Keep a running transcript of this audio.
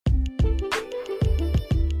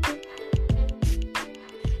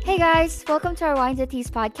Hey guys, welcome to our Wines and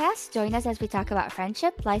Teas podcast. Join us as we talk about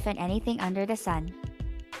friendship, life, and anything under the sun.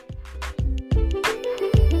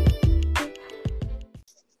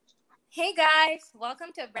 Hey guys,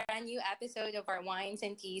 welcome to a brand new episode of our Wines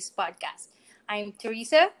and Teas podcast. I'm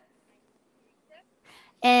Teresa.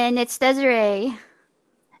 And it's Desiree.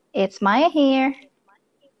 It's Maya here.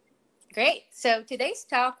 Great. So today's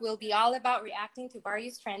talk will be all about reacting to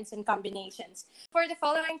various trends and combinations. For the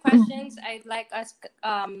following questions, I'd like us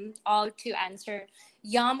all to answer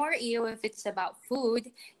yum or ew if it's about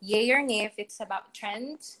food, yay or nay if it's about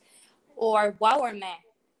trends, or wow or meh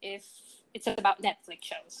if it's about Netflix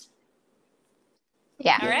shows.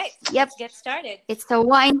 Yeah. All right. Yep. Let's get started. It's the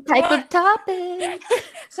wine type of topic.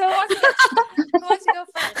 So who wants to go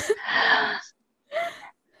first?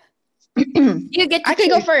 You get to I can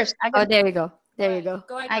go choose. first. Oh, there you go. There you go.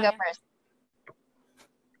 Go ahead, I go Maya. first.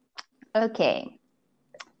 Okay.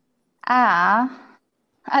 I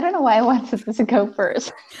don't know why I wanted to go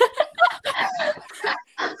first.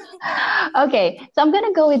 Okay, so I'm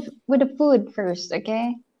gonna go with the food first.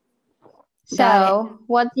 Okay. Got So,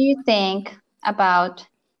 what do you think about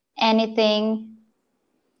anything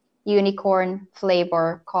unicorn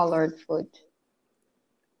flavor colored food?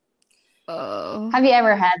 Oh. Have you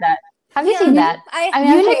ever had that? Have you Yeah. seen that? I I'm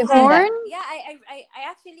sure you've seen that. Unicorn? Yeah, I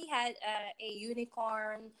actually had a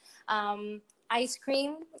unicorn ice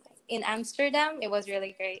cream in Amsterdam. It was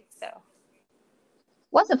really great. So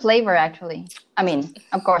What's the flavor actually? I mean,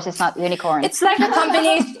 of course, it's not unicorn. it's like a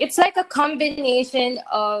combination. It's like a combination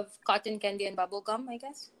of cotton candy and bubble gum, I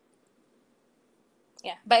guess.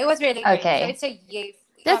 Yeah, but it was really great. Okay. So it's a yay.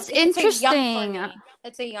 That's it's a yum for interesting. me.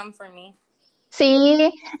 It's a yum for me.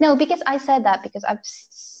 See, no, because I said that because I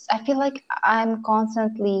feel like I'm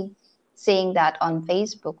constantly seeing that on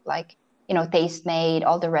Facebook, like, Taste Made,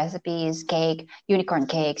 all the recipes, cakes, unicorn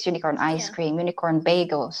ice Yeah. cream, unicorn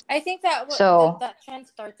bagels. I think that So, that trend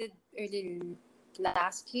started early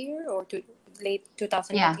last year or late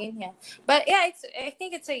 2018. Yeah, but yeah, I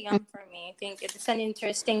think it's a yum for me. I think it's an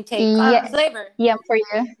interesting take on Yeah. flavor. yeah, for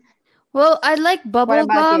you. Well, I like What bubble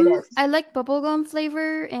about you, gum. Des? I like bubblegum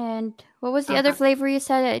flavor. And what was the other flavor you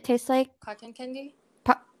said it tastes like? Cotton candy.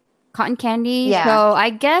 Cotton candy. Yeah. So I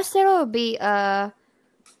guess it'll be a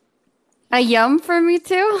yum for me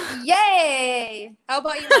too. Yay! How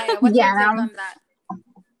about you, Maya? What's your take Yum. on that?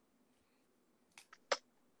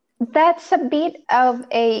 That's a bit of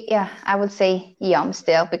I would say yum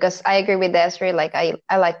still because I agree with Desiree. Like I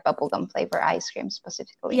like bubblegum flavor ice cream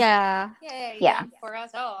specifically. Yeah. Yay! Yeah. Yum for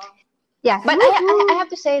us all. Yeah, but Woohoo. I have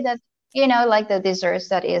to say that like the desserts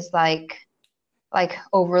that is like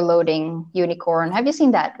overloading unicorn. Have you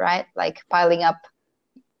seen that, right? Like piling up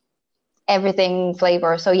everything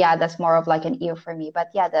flavor. So yeah, that's more of like an ear for me. But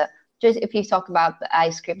yeah, just if you talk about the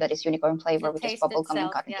ice cream that is unicorn flavor, The which is taste bubblegum and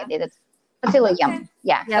itself, cotton yeah. candy, that's still a Okay. yum.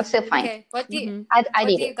 Yeah, Yep. that's still fine. Okay. What do you Mhm. I what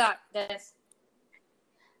need do you it. got? This.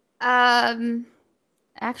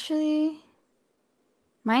 Actually,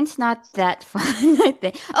 mine's not that fun. I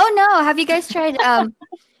think. Oh no! Have you guys tried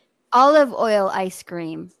olive oil ice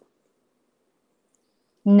cream?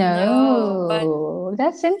 No,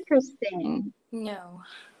 that's interesting. No.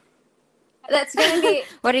 That's gonna be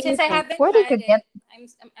What do you since I think? haven't Where did tried you get?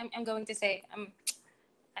 it. I'm going to say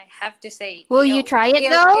I have to say Will you try it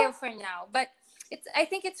though? ew for now, but I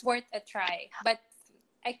think it's worth a try. But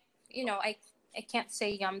I I can't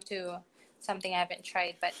say yum to something I haven't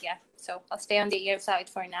tried. But yeah, so I'll stay on the ear side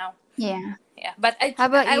for now. Yeah, Yeah, but How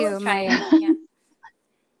about I you, will try Maya? it. Yeah.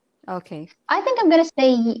 Okay. I think I'm gonna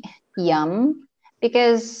say yum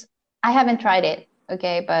because I haven't tried it.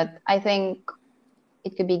 Okay, but I think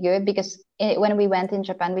it could be good because when we went in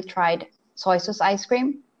Japan, we tried soy sauce ice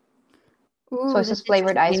cream, Ooh, soy that's sauce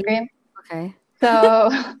flavored ice interesting. cream. Okay. So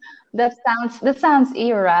that sounds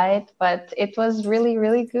ew, right? But it was really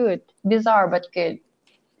really good. Bizarre but good.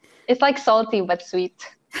 It's like salty but sweet.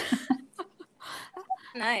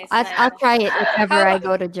 Nice. I'll try it if How ever I about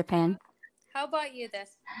go to Japan. how about you,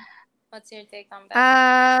 Des? What's your take on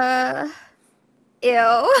that?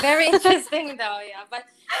 Ew. Very interesting though, yeah. But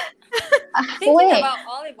thinking Wait, about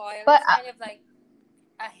olive oil, but it's kind of like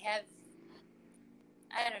I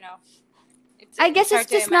don't know. I guess hard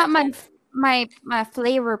it's to just not imagine. my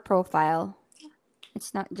flavor profile.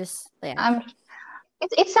 It's not just yeah.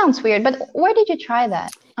 it sounds weird. But where did you try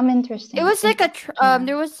that? I'm interested. It was like a know.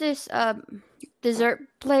 there was this dessert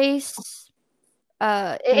place.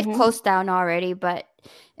 It Mhm. closed down already, but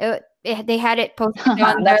they had it posted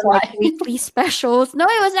on their That's like why. weekly specials. No,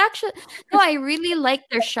 it was actually no. I really like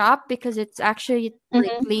their shop because it's actually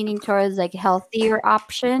like Mhm. leaning towards like healthier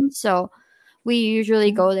options. So We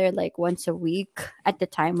usually Mhm. go there like once a week at the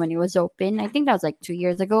time when it was open. I think that was like 2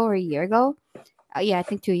 years ago or a year ago. Yeah, I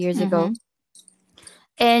think 2 years ago. Mhm.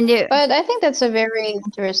 And But I think that's a very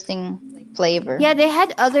interesting flavor. yeah, they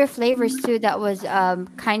had other flavors too that was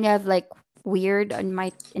kind of like weird in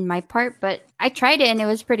my part, but I tried it and it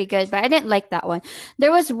was pretty good, but I didn't like that one.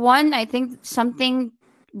 There was one, I think something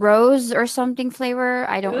rose or something flavor,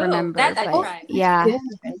 I don't Ooh, remember, that I Oh, but tried. that's yeah.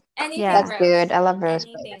 good. Anything Yeah. That's good. rose. I love rose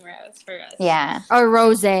flavor. Anything rose for us. Yeah. Or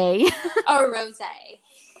rosé. Or rose.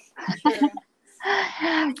 True.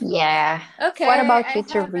 Yeah. What Okay, about I you,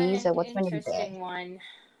 have an Teresa? What's one you did? interesting one.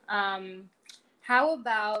 How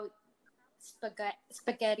about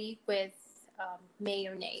spaghetti with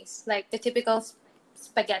mayonnaise? Like the typical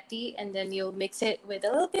spaghetti, and then you'll mix it with a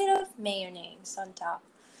little bit of mayonnaise on top.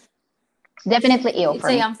 Definitely ew It's for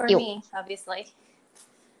a me. yum for Ew. me, obviously.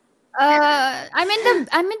 I'm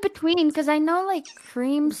in between because I know like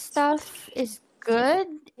cream stuff is good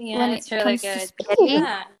Yeah, when it it's really comes to good. spaghetti.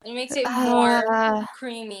 Yeah, it makes it more Uh,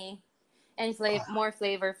 creamy and more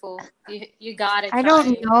flavorful. You gotta I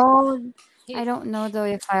don't try know. I it. don't know though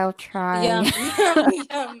if I'll try. Yum, yum,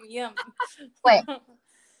 yum, yum. Wait,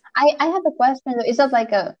 I have a question though. Is that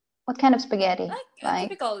like a what kind of spaghetti? Like a Like,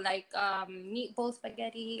 typical meatball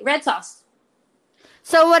spaghetti, red sauce,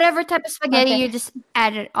 So whatever type of spaghetti, okay. you just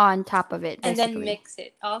add it on top of it, and then basically. mix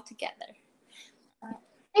it all together.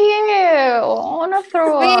 Ew, I wanna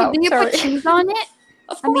throw Wait, do up. you put Sorry. cheese on it?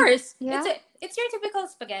 Of I mean, course, yeah. it's your typical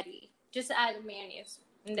spaghetti. Just add mayonnaise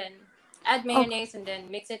and then add Okay. mayonnaise and then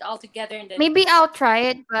mix it all together and then Maybe I'll try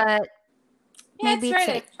it, but yeah, maybe it's it's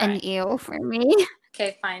ready to an try. ew for me.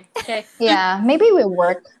 Okay, fine. Okay, Yeah, maybe we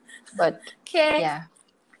work, but okay. yeah.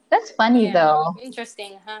 That's funny Yeah, though.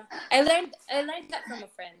 interesting, huh? I learned that from a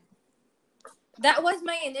friend. That was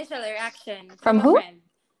my initial reaction from From a who? friend.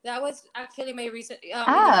 That was actually my recent initial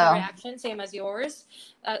Oh, reaction, same as yours,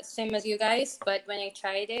 same as you guys. But when I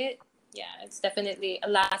tried it, yeah, it's definitely a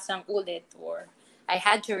lasang ulit, or I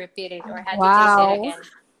had to repeat it, or had to taste it Wow. again.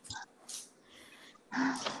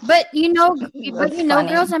 But that's funny.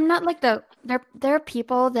 girls, I'm not like there are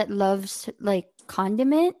people that loves like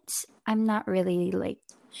condiments. I'm not really like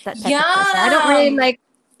that type of person. I don't really Yum! like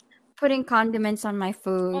putting condiments on my Oh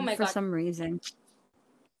food my for god, some reason.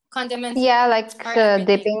 condiments Yeah, like are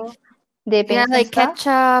everything. Yeah, dippings and like stuff.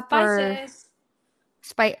 ketchup or Spices.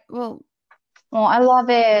 spice. Well, Oh, I love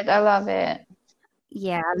it. I love it.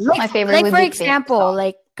 yeah. My favorite Like would for be fish example, sauce.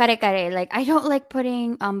 like kare kare. Like I don't like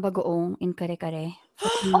putting bagoong in kare kare for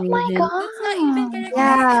some Oh my reason. That's not even god. kare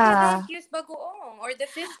kare if you don't Yeah. use bagoong or the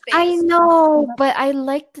fish I paste. know, but I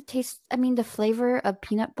like the taste. I mean, the flavor of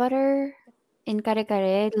peanut butter in kare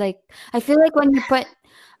kare. Like, I feel like when you put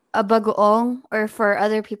a bagoong, or for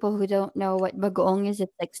other people who don't know what bagoong is,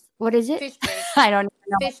 it's like what is it? Fish paste. I don't even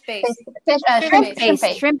know. Fish paste. Shrimp Shrimp, paste. shrimp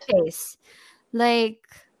paste. Shrimp paste. Like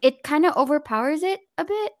it kind of overpowers it a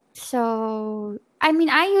bit. So I mean,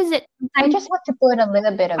 We just have to put a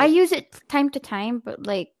little bit of I it. use it time to time, but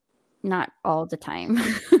like not all the time.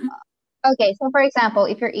 Okay, so for example,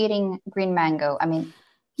 if you're eating green mango, I mean,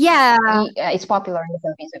 Yeah, it's popular in the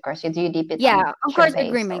Philippines, of course. Do you dip it on yeah. Of course, shrimp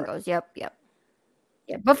the green paste or? mangoes. Yep, yep.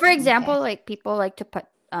 Yeah, but for Okay. example, like people like to put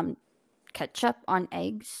ketchup on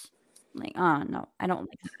eggs. Like, oh no, I don't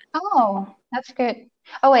like that. Oh, that's good.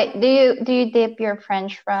 Oh wait, do you dip your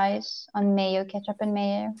French fries on mayo, ketchup and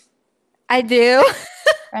mayo? I do.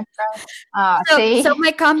 French fries. Ah, So see.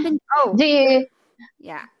 my combin. Oh Do you?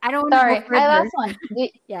 yeah, I don't want to go Sorry, I further. last one.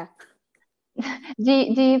 Yeah, Do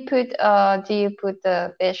you put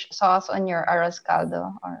the fish sauce on your arroz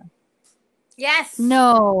caldo or Yes.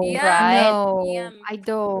 no, Yum. right? no, Yum. I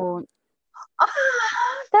don't. Ah,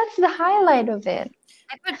 that's the highlight of it.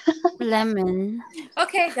 I put lemon.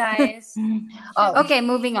 Okay, guys. Should Oh, Okay, we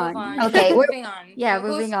moving move on. on? okay. We're Moving on. Yeah,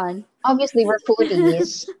 moving on. obviously we're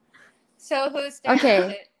foodies. Whose turn is Okay.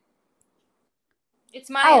 it? It's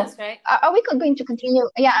Oh, Maya's, right? are we going to continue?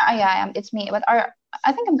 Yeah, yeah, it's me. But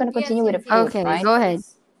I think I'm going to Yes, continue with the yes, yes, food, Okay, yes, right? go ahead.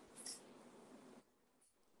 please.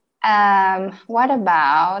 What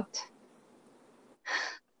about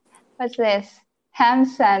what's this? Ham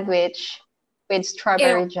sandwich with Ew.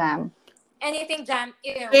 strawberry jam. Anything jam.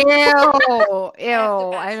 Ew. Ew, I have to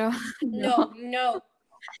ew. I pass. don't know. No, no.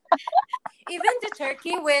 Even the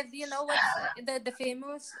turkey with what's the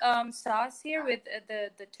famous sauce here with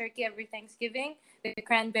the turkey every Thanksgiving, the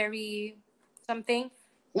cranberry something.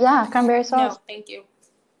 Yeah, cranberry sauce. No, thank you.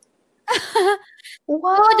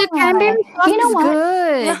 Oh, the cranberry Why? sauce You know is what? No,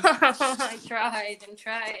 good. I tried and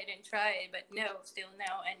tried and tried, but no, still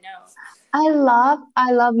no and no.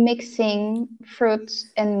 I love mixing fruits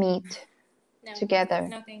and meat. No, together.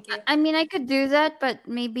 no, thank you. I mean, I could do that, but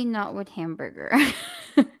maybe not with hamburger.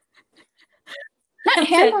 Not You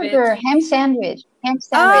said hamburger, veggie. ham sandwich. Ham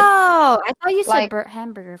sandwich. Oh, I thought you said Like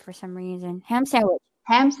hamburger for some reason. Ham sandwich.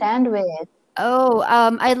 ham sandwich. Oh,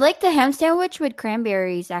 I like the ham sandwich with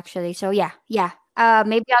cranberries actually. So yeah, yeah.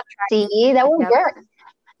 Maybe I'll try. See, that will Yep. work.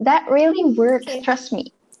 That really works. Okay. Trust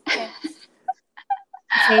me. Okay.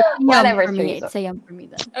 Okay, it's a yum Whatever, for me. Teresa. It's a yum for me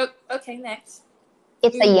then. Oh, okay. Next.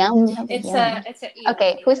 It's a Mm. yum. It's a It's yum. a ew.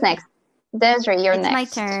 Okay, who's next? Desiree, you're It's my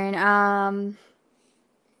next. turn.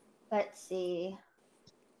 Let's see.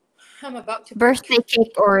 I'm about to Birthday puke.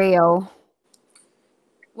 cake Oreo.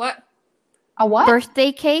 What? A what?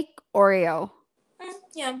 Birthday cake Oreo.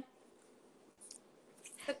 Yeah.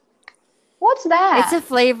 What's It's a that?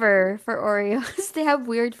 flavor for Oreos. They have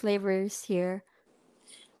weird flavors here.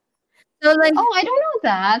 So like, Oh, I don't know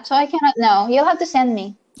that, so I cannot know. You'll have to send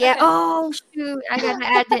me. yeah. Okay. Oh shoot! I gotta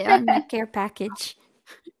add it on my care package.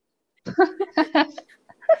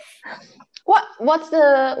 What's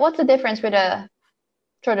the difference with a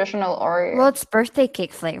traditional Well, Oreo? it's birthday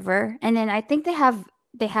cake flavor, and then I think they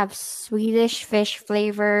have Swedish fish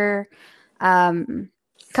flavor, um,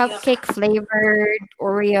 cupcake Yuck. flavored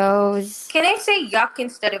Oreos. Can I say yuck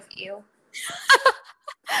instead of ew?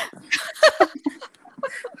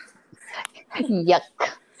 Yuck.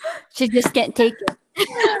 She just can't take it.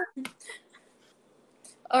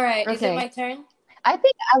 All right. Is it Okay. my turn? I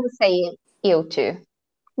think I would say ew too.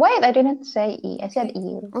 Wait, I didn't say e. I said Okay.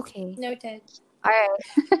 ew. Okay. Noted. All right.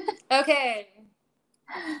 Okay.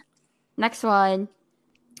 Next one.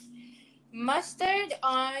 Mustard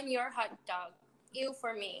on your hot dog. Ew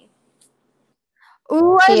for me.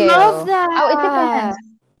 Ooh, I Ew. love Oh, it that. depends.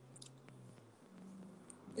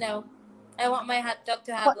 No. I want my hot dog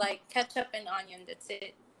to have What? like ketchup and onion. That's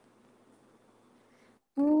it.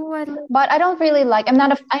 Ooh, I love. But I don't really like. I'm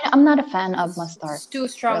not a fan of mustard. It's too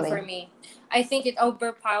strong for Really. me. I think it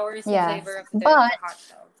overpowers the Yeah. flavor of But the hot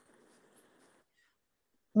dog.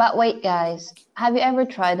 wait, guys. Have you ever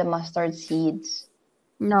tried the mustard seeds?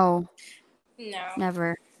 No, No.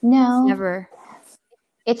 never, No. never.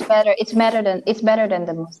 It's better. It's better than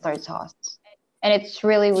the mustard sauce, and it's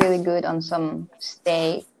really really good on some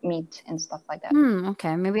steak, meat, and stuff like that.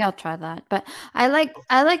 Okay, maybe I'll try that. But I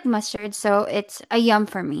like mustard, so it's a yum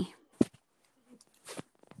for me.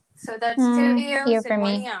 So that's two Here ews for and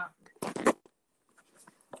one me. yuck.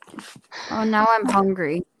 Oh, now I'm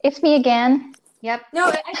hungry. It's me again. Yep. No,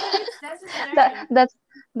 I thought it's that's his That turn.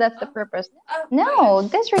 that's the Oh, purpose. oh, No,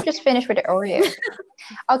 this we just finished with the Oreo.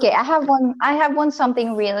 Okay, I have one. I have one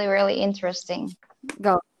something really really interesting.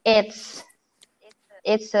 Go. It's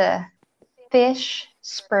it's a fish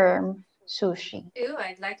sperm sushi. Ew,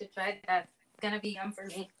 I'd like to try that. It's gonna be yum for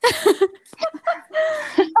me.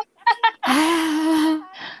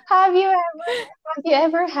 Have you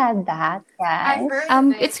ever had that, I've guys? heard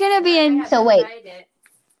of it, It's gonna be but I in. So haven't wait, tried it.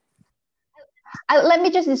 let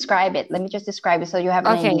me just describe it. Let me just describe it so you have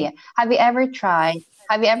an Okay. idea. Have you ever tried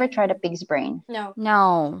a pig's brain? No.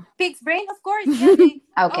 No. Pig's brain, of course. Yeah, they.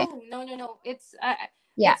 Okay. Oh no.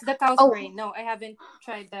 Yeah. It's the cow's Oh, brain. No, I haven't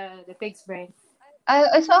tried the pig's brain.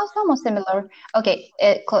 it's also almost similar. Okay,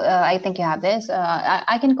 I think you have this.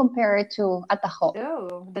 I can compare it to at the whole.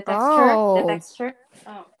 Oh, the texture. The Oh. texture.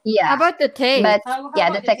 Oh. How Yeah, about the taste? but How yeah,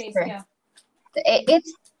 the about the taste? texture. Yeah.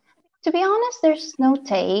 It's to be honest, there's no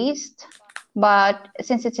taste, but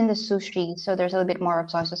since it's in the sushi, so there's a little bit more of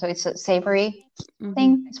sauce. So it's a savory Mhm.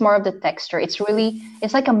 thing. It's more of the texture. It's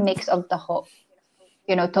like a mix of the whole,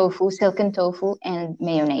 tofu, silken tofu, and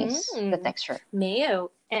mayonnaise. The texture.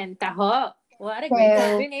 Mayo and taho. What a great So,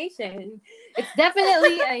 combination. It's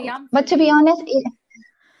definitely a yum for but to be me. honest,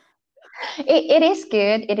 it is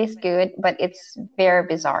good. It is good, but it's very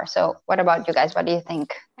bizarre. So, what about you guys? What do you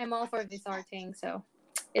think? I'm all for bizarre things, so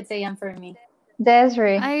it's a yum for me.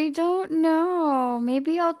 Desiree. I don't know.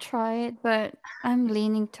 Maybe I'll try it, but I'm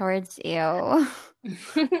leaning towards ew.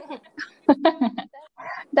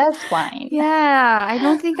 That's fine. Yeah, I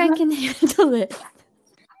don't think I can handle it.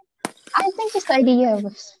 I think just the idea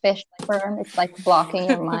of fish sperm, it's like blocking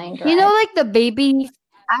your mind, You know, right? like the baby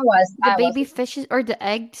I was. fishes or the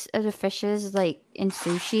eggs of the fishes like in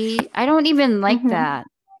sushi. I don't even like Mm-hmm. that.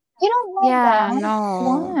 You don't like Yeah, that? no.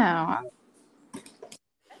 Wow.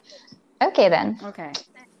 Okay then. Okay.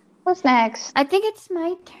 What's next? I think it's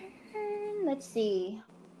my turn. Let's see.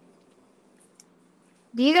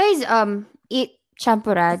 Do you guys eat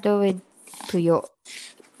champurrado with tuyo?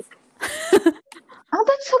 Oh,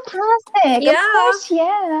 that's so classic. Of Yeah. course,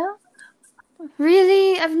 yeah.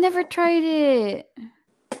 Really? I've never tried it.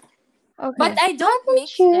 Okay. But I don't Haven't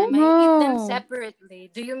mix them. I eat them No.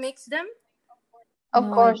 separately. Do you mix them? Of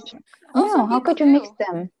No, I. course. Also, No, how people could you mix do.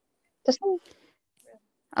 them? Doesn't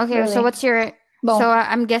Okay, so really. what's your? Well, So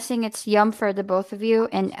I'm guessing it's yum for the both of you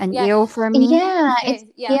and an Yeah. ew for me. yeah, it's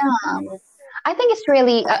Okay. Yeah. yum. I think it's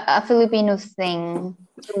really a Filipino thing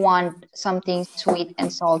to want something sweet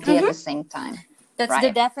and salty at the Mm-hmm. same time, That's the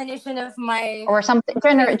right? definition of my Or something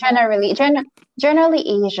favorite. generally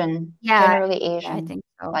Asian, Yeah, generally yeah, I Asian, think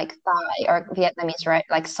so. like Thai or Vietnamese, right?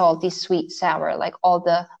 Like salty, sweet, sour, like all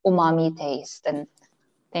the umami taste and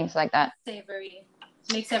things like that. Savory.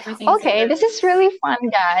 Makes everything Okay, this savory. is really fun,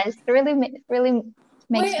 guys. Really, really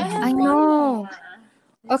makes Wait, me I have I hungry. one know. more.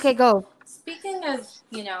 Okay, Let's, go. speaking of,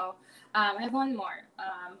 I have one more.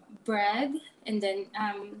 Bread, and then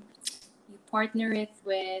you partner it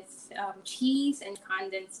with cheese and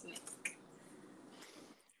condensed milk.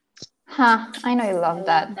 Huh, I know you I love love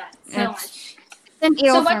that. that so It's much. an So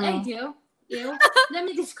ew for what I me. do, let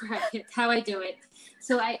me describe it, how I do it.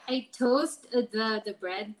 So I toast the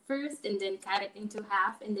bread first and then cut it into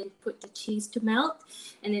half and then put the cheese to melt.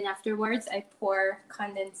 And then afterwards, I pour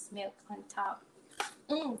condensed milk on top.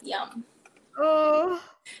 Yum. Oh,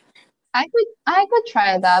 I could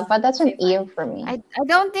try that, but that's an Okay, ear fine. for me. I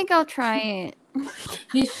don't think I'll try it.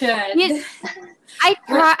 You should. You,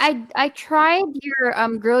 What? I tried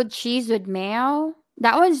your grilled cheese with mayo.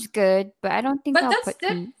 That was good, but I don't think But I'll that's put.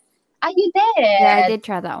 the Ah, you Yeah, I did. did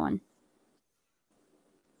try that one.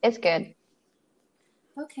 It's good.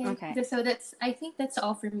 okay. Okay. So that's I think that's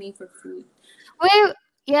all for me for food. Wait,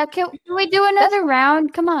 yeah, can we do That's another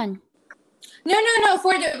round? Come on. No, no, no.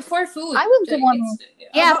 For food. I will do one. It's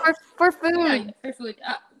Yeah, about for yeah food. for food.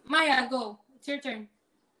 Maya, go. It's your turn.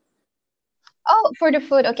 Oh, for the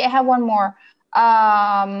food. Okay, I have one more.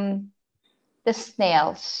 Um, the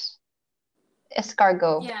snails,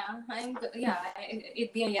 escargot. Yeah,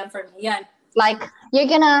 it'd be a yum for me. Yeah. Like you're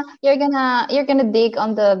gonna dig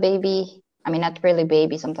on the baby. I mean, not really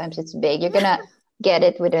baby. Sometimes it's big. You're gonna get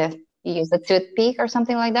it with a you use a toothpick or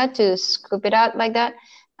something like that to scoop it out like that,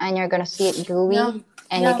 and you're gonna see it gooey, Yum,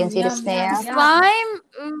 and you can yum, see the yum, yum, The snail. yum, slime.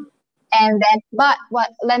 Mm, And then, but what?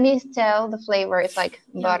 Let me tell the flavor. It's like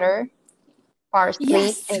yum. butter, parsley,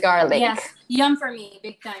 Yes, and garlic, yes, yum for me,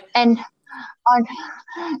 big time. and on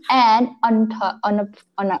on top on a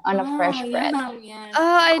Oh, fresh bread. yum, yes,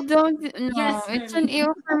 I don't. No, yes for it's an me.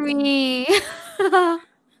 ew for me.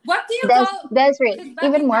 What do you That's call? Desiree. Because back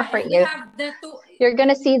Even in more for Daet, we you. have the two. You're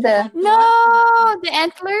gonna see the What? No, the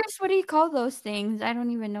antlers. What do you call those things? I don't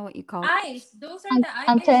even know what you call. Eyes. Those are the eyes,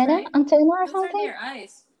 antenna, right? antenna or Those are something. their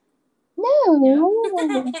eyes. Yeah.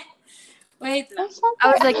 No, Wait lang. that's not I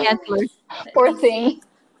was their like antlers. Let poor me see. thing.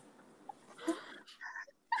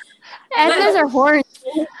 Antlers But are horns.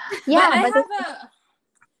 but Yeah, I but have a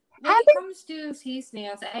when it haven't. comes to sea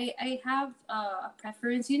snails, I have a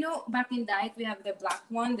preference. Back in diet we have the black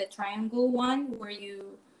one, the triangle one, where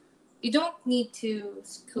you don't need to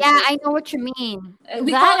scoop Yeah, it. I know what you mean.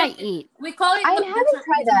 We That call I it eat. I haven't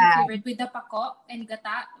tried that's my that. favorite with the pako and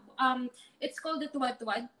gata. It's called the tuwad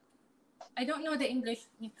tuwad. I don't know the English.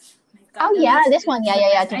 My God, Oh the yeah, list this one. is Yeah, the yeah,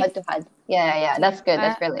 yeah. best. Tuhad, tuhad. Yeah, yeah. Yeah. That's good. I,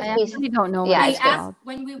 That's really I please. actually don't know what Yeah, I it's it's good. asked called.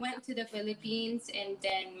 when we went to the Philippines, and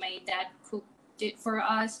then my dad cooked it for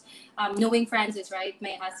us. Knowing Francis, right?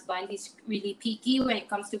 My husband, he's really picky when it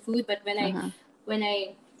comes to food. But Uh-huh. when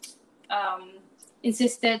I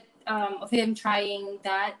insisted of him trying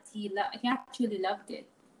that, he actually loved it.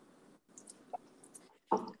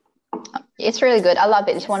 It's really good. I love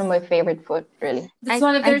it. It's one of Yes, my favorite food, really. that's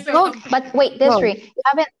one of I their don't. But wait, Go. Desiree,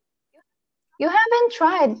 you haven't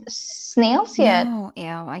tried snails yet. No, ew,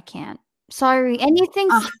 I can't. Sorry. Anything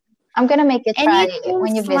Ah, I'm gonna make you try it anything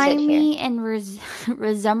when you visit here. slimy and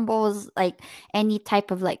resembles like any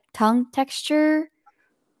type of like tongue texture,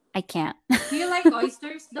 I can't. Do you like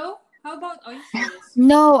oysters though? How about oysters?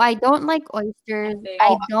 No, I don't like oysters. Epic.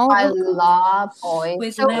 Oh, I don't. I love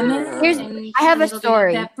With So lemon here's. oyster. and I a have a little bit of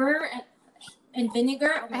story. pepper and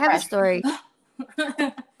vinegar. Oh I my have a Fresh. story. god.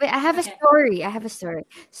 Wait, I have a Okay. story. I have a story.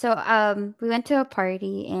 So we went to a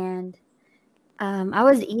party and I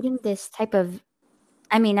was eating this type of.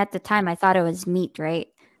 I mean, at the time, I thought it was meat, right?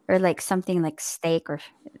 Or like something like steak, or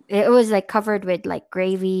it was like covered with like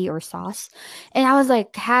gravy or sauce. And I was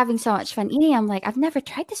like having so much fun eating. I'm like, I've never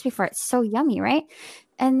tried this before. It's so yummy, right?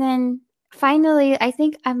 And then finally, I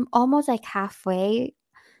think I'm almost like halfway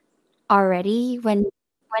already when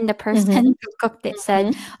the person Mm-hmm. who cooked it said,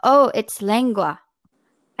 Mm-hmm. "Oh, it's lengua."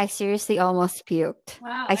 I seriously almost puked.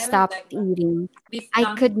 Wow, I I love stopped lengua. eating. Beef I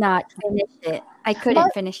tongue. could not finish it. I But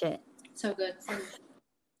couldn't finish it. So good. So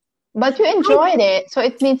but you enjoyed it, so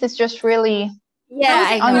it means it's just really how Yeah, is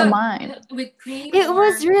I it on your know. cooked? mind. With cream It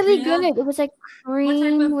was or really grilled? good. It was like What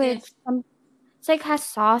type cream of with dish? some. It's like has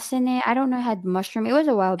sauce in it. I don't know. It had mushroom. It was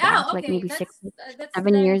a while Oh, back, like okay. maybe six, That's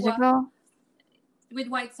 7 years ago. with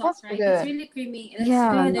white sauce, That's right? It's good. really creamy. That's Yeah,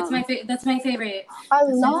 good. no. That's my favorite. I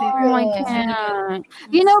That's my love Oh, favorite. I it. It's really good. can't.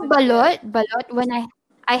 You It's know, really good. balut. When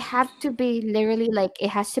I have to be literally like it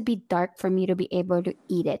has to be dark for me to be able to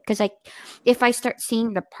eat it. Cause like if I start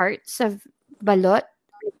seeing the parts of balut,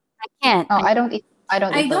 I can't. Oh, I don't I eat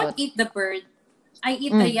don't balut. eat the bird. I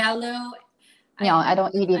eat the Mm. yellow. No, I I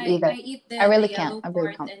don't eat it I either. eat I the really can't. yellow I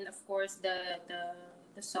really part can't. and of course the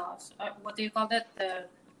sauce. What do you call that?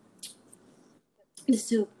 The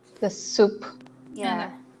soup. The soup. Uh-huh.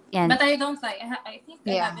 Yeah. And But I don't like. I think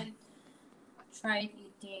I Yeah. haven't tried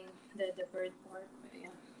eating the bird part. But yeah.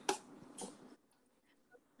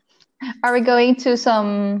 Are we going to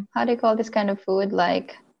some, how do you call this kind of food?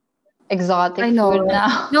 Like exotic I know, food right?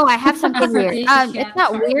 now? No, I have something weird. Aphrodisiac, It's yeah,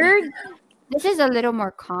 not sorry. weird. This is a little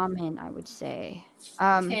more common, I would say.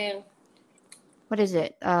 Okay. What is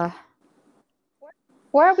it? Where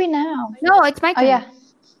are we now? No, it's my Oh, turn. yeah.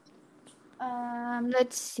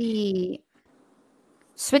 Let's see.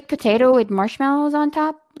 Sweet potato with marshmallows on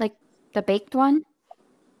top, like the baked one.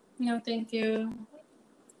 No, thank you.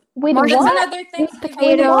 With That's what? another Sweet Thanksgiving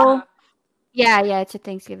With dish, what? potato. huh? Yeah, it's a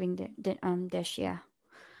Thanksgiving dish. Yeah.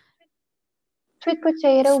 Sweet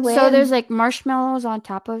potato So with there's like marshmallows on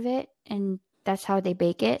top of it, and that's how they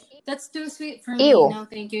bake it. That's too sweet for me. ew. No,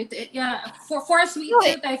 thank you. Yeah, for a No, sweet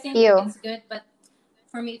tooth, I think Ew. it's good, but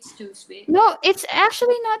for me, it's too sweet. no, it's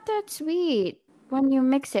actually not that sweet when you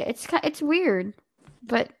mix it. It's weird,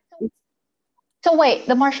 but So wait,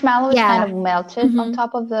 the marshmallow is kind yeah. of melted on Hmm.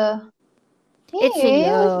 top of the. It's a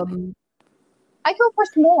Ew. I go for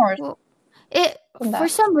s'mores well, it from for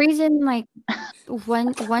that. some reason like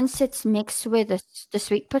when once it's mixed with the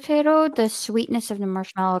sweet potato, the sweetness of the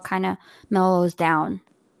marshmallow kind of mellows down.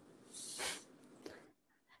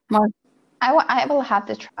 Mar- I will have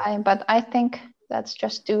to try, but I think that's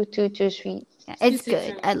just too sweet. yeah, It's too it's sweet for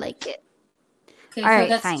good. I me. like it. Okay, All so right,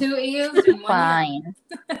 that's fine. two eels and one yum. Fine.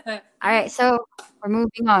 All right, so we're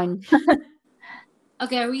moving on.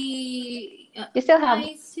 Okay, are we? You still have.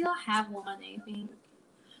 I still have one, I think.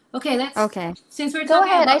 Okay, let's. Okay. Since we're Go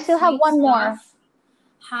talking ahead. I about still have sweet one more. stuff,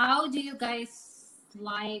 how do you guys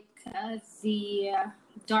like the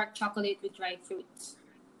dark chocolate with dried fruits?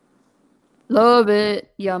 Love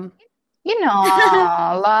it. Yum. You know,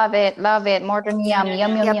 love it. More than Yum yum, yum yum,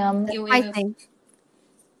 yum. yum, Yep, yum. that's You my will. thing.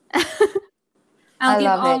 I'll I give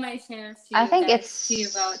love all it. my shares to I you think guys. To you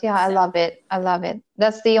it's, about yeah, I Seth. love it. I love it.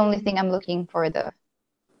 That's the only thing I'm looking for, the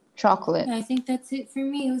chocolate. I think that's it for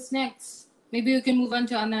me. Who's next? Maybe we can move on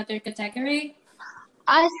to another category.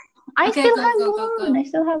 I I Okay, still go have go go one. go. I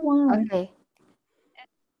still have one. Okay.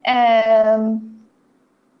 Um,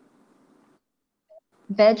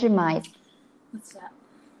 Vegemite. What's that?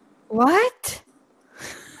 What?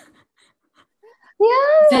 Yeah,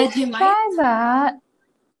 let's Vegemite? try that.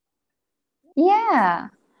 Yeah,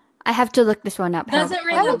 I have to look this one up. Doesn't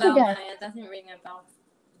ring why a Hold don't you bell, guys Maya. Doesn't ring a bell.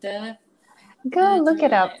 The go look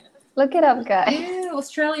it up? Vegemite. Look it up, guys. Ew,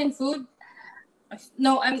 Australian food.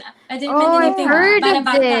 No, I didn't mean Oh, I've anything heard bad of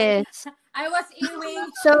about that. this. I was ewing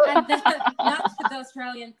So at the not the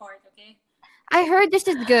Australian part. Okay. I heard this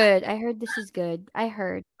is good. I heard this is good. I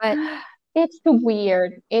heard, but It's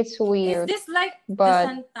weird. It's Is weird, this like the but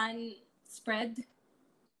santan spread?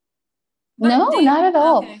 But no, do you? not at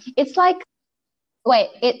all. Okay. It's like wait.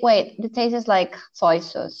 The taste is like soy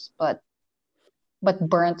sauce, but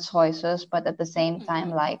burnt soy sauce, but at the same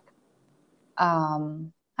time Mm. like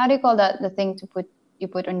how do you call that? The thing to put you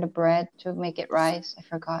put on the bread to make it rise. I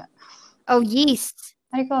forgot. oh, yeast.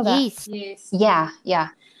 How do you call that? Yeast. Yes. Yeah, yeah,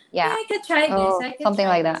 Yeah, yeah. I could try this. Oh, I could Something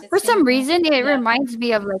try like this. that. It's for gonna some be reason it yeah. reminds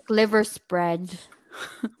me of like liver spread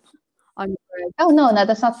on bread. Oh no, no,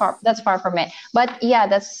 that's not far. That's far from it. But yeah,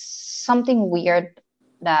 that's something weird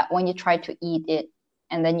that when you try to eat it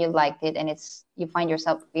and then you liked it and it's you find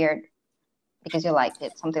yourself weird because you liked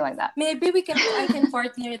it, something like that. Maybe we can. I can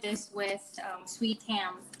partner this with sweet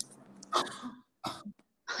ham.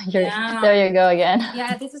 There you Yum. go again.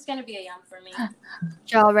 Yeah, this is gonna be a yum for me.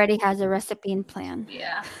 She already has a recipe in plan.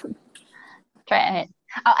 Yeah. Try it.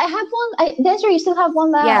 I have one. Desiree, you still have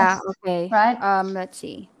one Yeah. last, Okay. right? Let's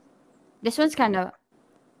see. This one's kind of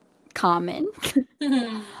common.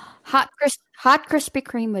 Mhm. Hot Krispy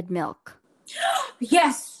Kreme with milk.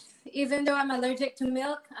 Yes. Even though I'm allergic to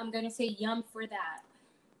milk, I'm gonna say yum for that.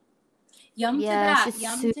 Yum to Yes, that. it's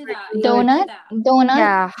Yum to super that. Yum good. to Donut, that. donut.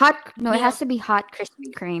 Yeah, hot. No, it has Milk. to be hot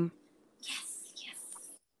Krispy Kreme. Yes. Yes.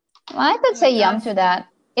 I Oh could my say yum gosh. to that.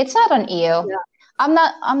 It's not an ew. Yeah,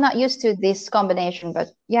 I'm not used to this combination, but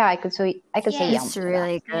yeah, I could say yum it's to that.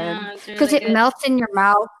 really good Yeah, it's because really it good. melts in your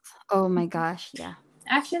mouth. Oh my gosh, yeah.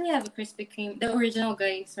 Actually, I have a Krispy Kreme, the original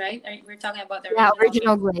glaze, right? We're talking about the Yeah,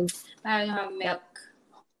 original original glaze. glaze. I don't have Yep. milk.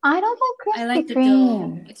 I don't I like like Krispy the dough.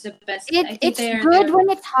 Kreme. It's the best. I It think it's they're good when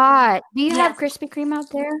it's hot. Do you have yes. Krispy Kreme out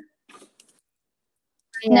there?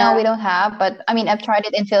 No, we Yeah. don't have, but I mean, I've tried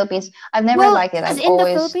it in Philippines. I've never Well, liked it. because I've in the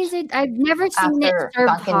always Philippines, I've never seen it after served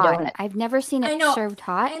Dunkin' hot. Donut. I've never seen I it know, served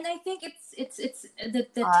hot. and I think it's the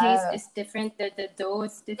taste Uh, is different. The dough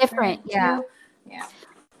is Different, different yeah. too. Yeah.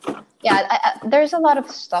 yeah, there's a lot of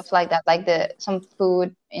stuff like that. Like some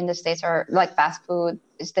food in the States or like fast food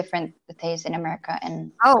is different the taste in America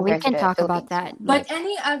and Oh, we compared to can the talk about Philippines. that, But like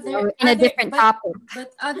any in a different topic.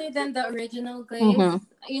 but other than the original glaze,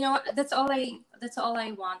 Mm-hmm. that's all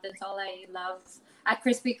I want. That's all I love at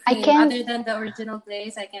Krispy I Kreme. can't. Other than the original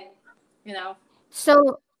glaze, I can, you know,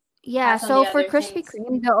 So, yeah, pass on so the for other Krispy things.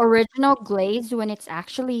 Kreme, the original glaze, when it's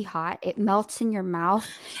actually hot, it melts in your mouth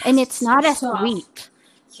and Yes, it's it's so not as soft. sweet.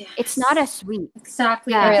 It's not Yes, as sweet.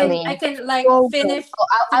 exactly. I Yeah, can it's I Really? can like so good. finish Oh,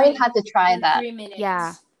 I will three have to try in that. three Yeah,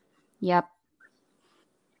 minutes. yep.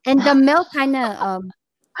 And the milk kind of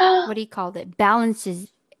what do you call it?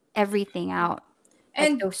 Balances everything out.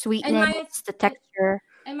 Like And the and sweetness, my the texture.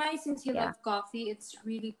 since you Yeah. love coffee, it's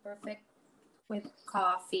really perfect with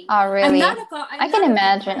coffee. Oh, really? I I'm can not a big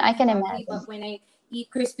imagine. fan I of can coffee, imagine. but when I eat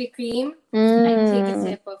Krispy Kreme, I take a Mm.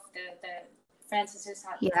 sip of the Francis's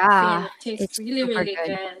hot coffee, and Yeah, it tastes it's really super really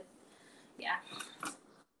good. good. Yeah,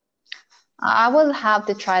 I will have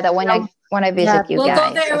to try that No, when I yeah, visit you we'll go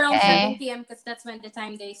guys. there around Okay. 7 p.m. because that's when the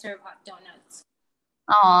time they serve hot donuts.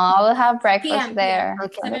 Oh, we'll have breakfast P.m. there.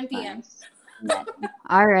 okay. Oh, that's 7 p.m. nice. Imagine.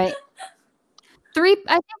 All right. I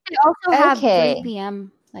think they also have Okay. 3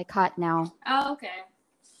 p.m. like hot now. Oh, okay.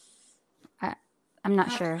 I, I'm not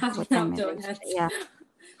Hot sure hot what now time it is. But donuts. yeah,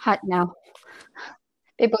 hot now.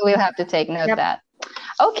 People will have to take note of Yep. that.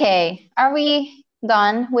 Okay. Are we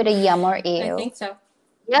done with a yum or I ew? think so.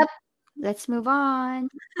 Yep. Let's move on.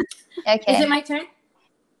 Is it Okay. my turn?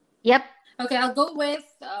 Yep. Okay, I'll go with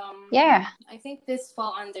Yeah. I think this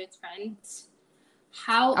fall under trends.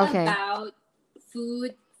 How Okay. about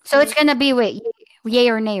food? So it's gonna be wait, yay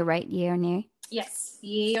or nay, right? Yay or nay. Yes,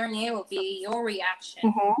 yay or nay will be your reaction.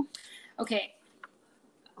 Mm-hmm. Okay,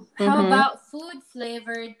 how Mm-hmm. about food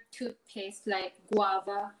flavored toothpaste like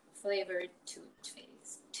guava flavored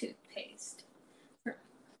toothpaste?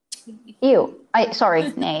 Ew.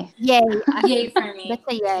 Sorry, nay. Yay. Yay for That's me.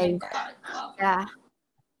 a Oh my yay. god, guava. Yeah.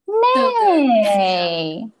 So good. Yeah,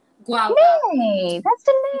 Nay. guava. Nay. That's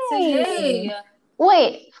a It's a nay. yay.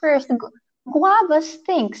 Wait, first, guava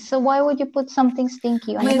stinks. So why would you put something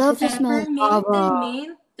stinky on I a With love the smell toothpaste? of peppermint and guava.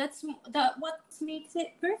 mint. That what makes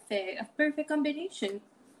it perfect. A perfect combination.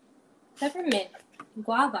 Peppermint,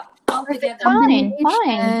 guava, all Perfect together. Fine,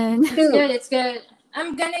 fine. combination. It's Two, good. It's good.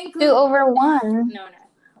 I'm gonna two include. over one. No,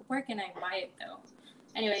 no. Where can I buy it though?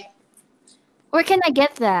 Anyway, Where can I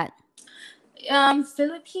get that?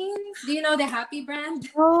 Philippines. Do you know the Happy brand?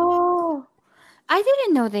 Oh, I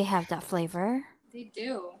didn't know they have that flavor. They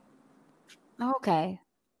do. Okay.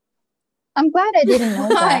 I'm glad I didn't know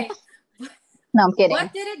that. Why? No, I'm kidding.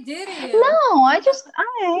 What did it do to you? No,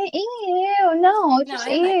 ew, no, No, just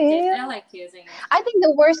I liked it. ew. I like using it. I think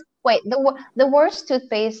the worst, wait, the worst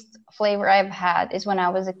toothpaste flavor I've had is when I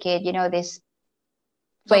was a kid. You know, this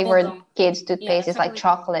flavored Bubblegum. kids Yeah, toothpaste is like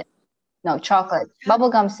chocolate. chocolate. No, chocolate.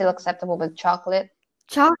 Bubblegum still acceptable, but chocolate. It's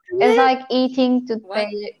Chocolate? like eating What?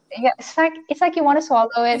 toothpaste. Yeah, it's like you want to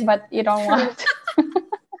swallow it, but you don't True. want.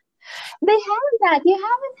 They have that. You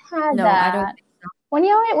haven't had No, I don't that think so. when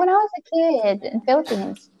I was a kid in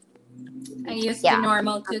Philippines. I use the Yeah,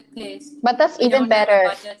 normal toothpaste. but that's We even don't have a better.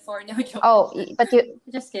 budget for no joke. Oh,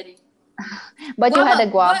 Just kidding. but you had a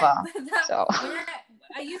Guava, guava. but that So when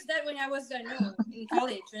I used that when I was no in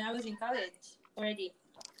college. When I was in college already.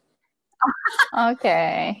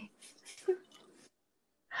 okay.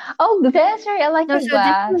 Oh, Desiree, I like No, your so this is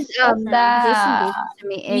glass. What's Jason that? gave it to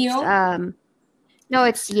me. It's Mio, no,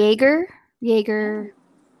 it's Jaeger. Jaeger.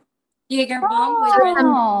 Jaeger bomb with So red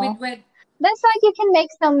some Oh, with red that's like you can make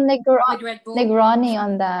some with Red Bull. Negroni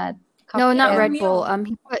on that no, not No, cocktail. Red Bull. Mio.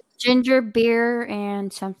 He put ginger beer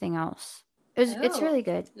and something else. It's Oh, really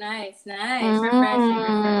good. nice, nice, refreshing, refreshing.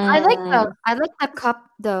 Mm. I like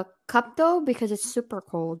the cup though because it's super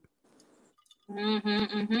cold.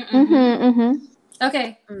 Mm-hmm, mm-hmm.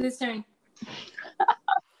 Okay, Mm. whose turn?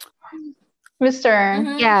 Mister,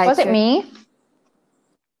 Yeah, was it's it your me?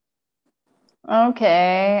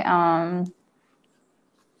 Okay.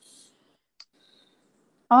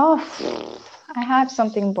 Oh, I have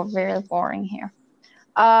something very boring here.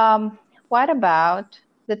 What about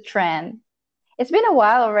the trend? It's been a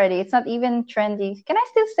while already. It's not even trendy. Can I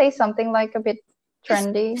still say something like a bit?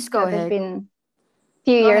 trendy just go that has ahead. been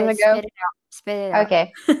few Go years ahead, ago? spit it out. Spit it out.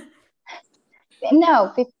 Okay.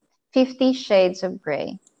 No, 50 Shades of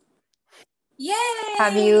Grey.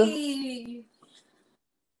 Have you? Yay!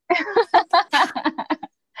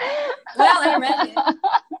 Well, I read it.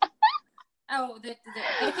 Oh,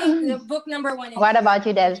 I think the book number 1 and What 2. about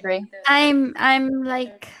you, Desiree? I'm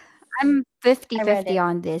like I'm I read 50-50 it.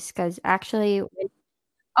 on this because actually,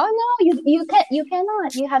 Oh no, you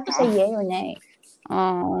cannot. You have to say yay or nay.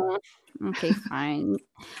 oh, okay, fine.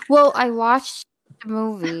 Well, I watched the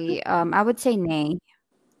movie. I would say nay.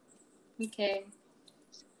 Okay.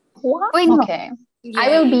 What? Wait, no, Okay. I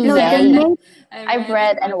will Yay, be because no, the yay. nay. I I've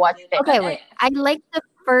read and read and watched watched it. it. But Okay, wait. I liked the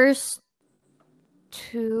first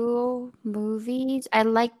two movies. I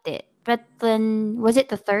liked it, but then was it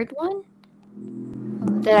the third one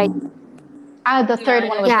that I? Ah, the yeah, third I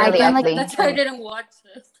one don't was Yeah, know. I really didn't like. ugly. That's why I didn't watch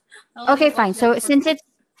it. I only Okay, fine. watched the So first.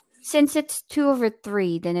 since it's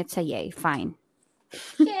 2/3, then it's a yay. Fine.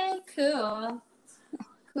 Okay, cool.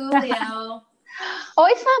 Coolio. Oh,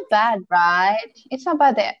 it's not bad, right? It's not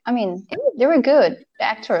bad. I mean, they were good. The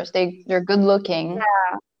actors, they're good looking,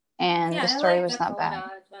 and the Yeah, I story like was the not bad.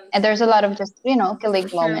 Coda and And there's a lot of story. just killing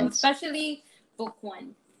True, moments. especially book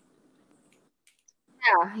 1.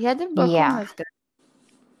 Yeah, the book one Yeah, was good.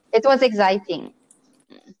 it was exciting.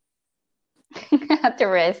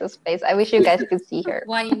 Teresa's face. I wish you guys could see her.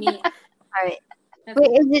 Why me? All right. Okay.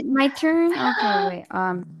 Wait, is it my turn? Okay, wait.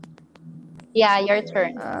 Yeah, your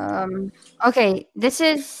turn. Okay.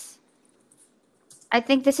 I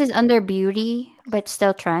think this is under beauty, but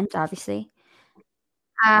still trends, obviously.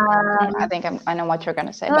 I think I know what you're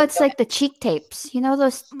gonna say, No, but it's go like the cheek tapes. You know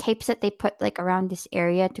those tapes that they put like around this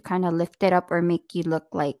area to kind of lift it up or make you look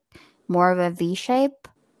like more of a V shape.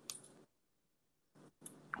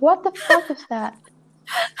 what the fuck is that?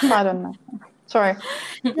 I don't know. Sorry.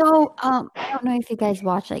 So, I don't know if you guys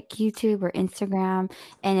watch like YouTube or Instagram,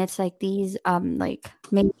 and it's like these like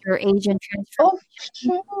major Asian Oh,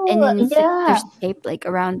 transformation, and sure. then it's like Yeah. there's tape like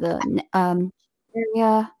around the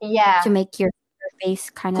area to Yeah. make your face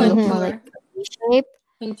kind of look more Mm-hmm. like Contour. a V shape.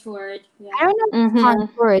 Contoured. I Yeah. don't know if it's Mm-hmm.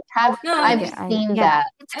 contour. It's Have more No, like I've it's. seen yeah, that.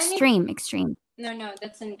 it's I mean, extreme, extreme. no.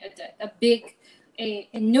 That's a big a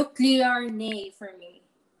nuclear nay for me.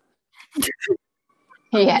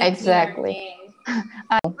 Yeah, Nuclear exactly. nay.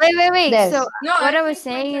 Wait. So This. No, what I I was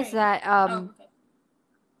think my saying is turn. that Oh, okay.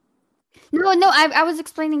 no, I was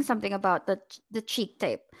explaining something about the cheek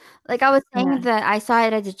tape. Like I was saying Yeah. that I saw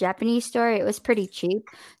it at a Japanese store. It was pretty cheap.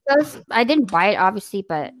 So I didn't buy it obviously,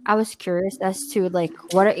 but I was curious as to like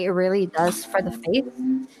what it really does for the face.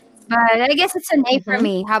 But I guess it's an A for Mm-hmm.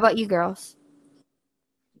 me. How about you girls?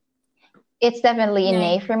 It's definitely an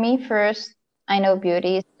A Nay. for me. First, I know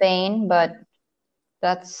beauty is pain, but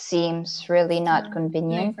that seems really not Nay for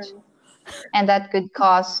convenient, me. and that could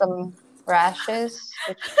cause some rashes.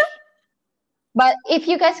 But if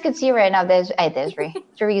you guys could see right now, there's Desiree.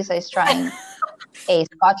 Teresa is trying a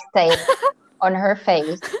scotch tape on her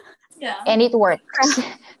face, Yeah. and it works.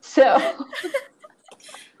 So,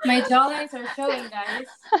 My jawlines are showing, guys.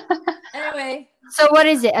 Anyway, So what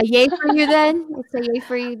is it? A yay for you then? It's a yay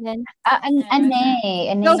for you then. a Go nay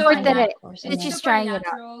for for it me, today. of so course, a It's it's nay. just super trying it out.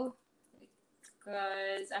 natural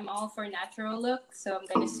because I'm all for natural look. So I'm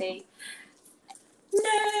gonna say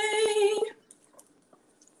nay.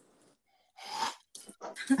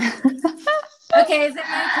 Okay, is it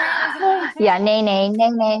my turn? Is it my turn? Yeah, nay, nay, nay,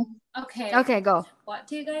 nay. Okay. Okay, go. What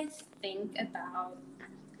do you guys think about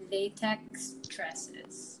latex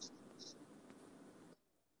dresses?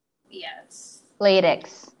 Yes.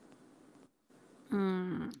 Latex.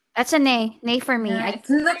 That's a nay. Nay for me. Yeah, it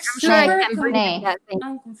looks I'm sure I Nay, can breathe in nay. that thing.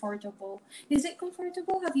 uncomfortable. Is it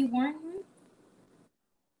comfortable? Have you worn one?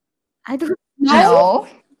 I don't know. No.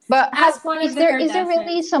 But Ask one of the is there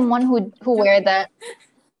really Kardashians. someone who wear that?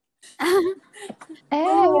 Oh,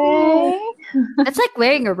 Hey. that's like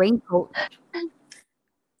wearing a raincoat.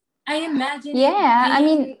 I imagine it Yeah, I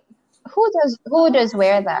mean, being. who does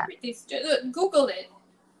wear that? Celebrities. Google it.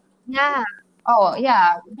 Yeah. Oh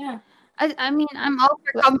yeah, Yeah. I mean, I'm all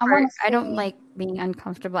for I want comfort. to I don't say like being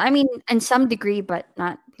uncomfortable. I mean, in some degree, but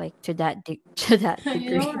not like to that to that I know,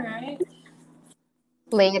 degree. right?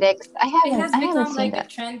 latex. It has I haven't become seen like a that.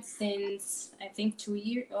 trend since I think 2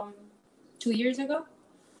 years ago.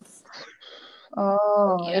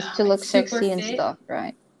 Oh, it's Yeah, to like look super sexy and fit, stuff,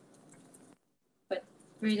 right? but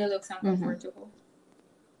really looks Mm-hmm. uncomfortable,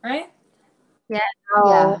 right? Yeah.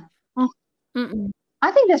 Yeah, No. Mm-mm.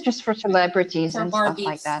 I think that's just for celebrities For and stuff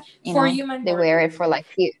like Barbies, that. for human They wear it Barbies. for like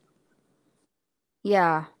few.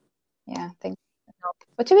 Yeah. Yeah, I think.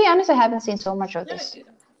 But to be honest, I haven't seen so much of No, this.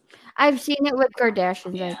 I've seen it with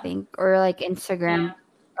Kardashians, I Yeah. think, or like Instagram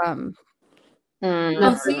Yeah. um Oh,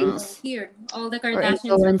 Mm. see, Mm. celebrities here, all the or Kardashians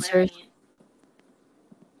are wearing influencers. it.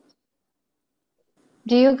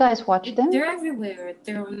 Do you guys watch They're them? everywhere.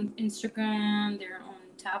 They're on Instagram. They're on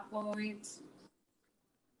tabloids.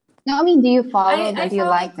 No, I mean, do you follow I them? Do you follow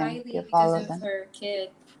like them? Do you Kylie because follow of them? her kid.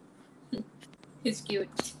 He's cute.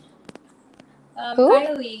 Who?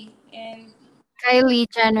 Kylie and Kylie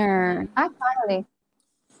Jenner. Ah, Kylie.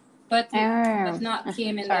 but Oh, but not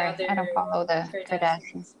Kim and the sorry, I don't other follow the Kardashians.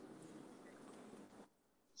 Kardashians.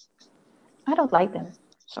 I don't like them.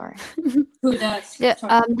 Sorry. Who does?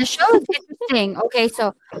 Sorry. The show is interesting. Okay,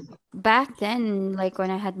 so back then, like when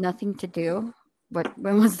I had nothing to do,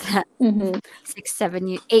 when was that? Mm-hmm.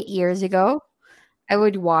 8 years ago. I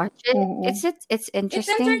would watch it. Mm-hmm. It's It's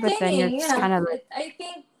interesting, but then entertaining. it's Yeah, kind of like I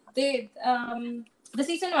think the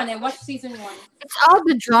season one. I watched season one. it's all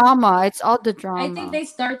the drama. It's all the I think drama. they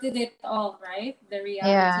started it all right. The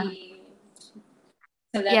Yeah. reality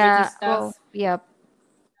celebrity Yeah. Well, stuff. yep.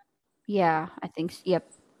 Yeah. Yep.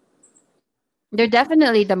 They're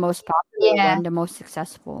definitely the most popular Yeah. one, the most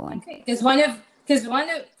successful one. Okay, because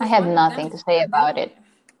I have one of them nothing is to say a about it. billionaire.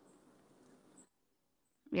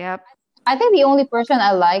 Yep. I think the only person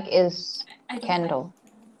I like is I don't like. Kendall.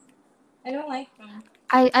 I don't like them.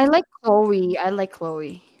 I like Chloe. I like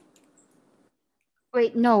Chloe.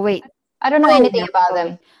 Wait. No. Wait. I don't know Chloe. anything No. about them.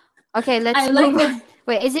 Chloe. Okay. I Let's like move the. on.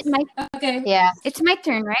 Wait. Is it my? Okay. Yeah. It's my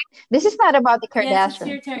turn, right? This is not about the Yes, it's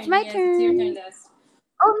your Kardashians. It's turn. my Yes, it's your turn, turn. Des.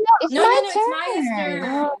 Oh no. It's No, my no, no. It's Maya's turn.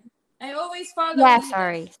 Oh, turn. I always follow yeah. you, Des.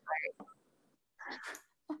 Sorry.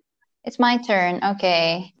 It's my turn.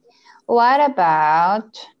 Okay. What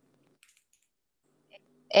about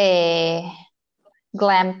a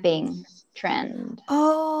glamping trend?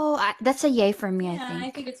 Oh, that's a yay for me. I Yeah, I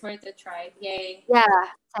think. think it's worth a try. Yay. Yeah.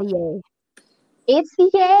 It's a yay. It's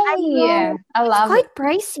I yay. know. I It's love it. quite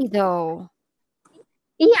pricey though.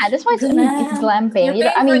 Yeah, that's why it's Glam. You're glamping. You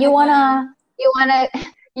know, I paying for mean, the glam. you wanna,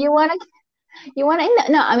 you wanna, you wanna.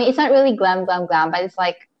 No, I mean, it's not really glam, but it's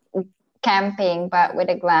like camping, but with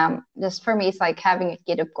a glam. Just for me, it's like having a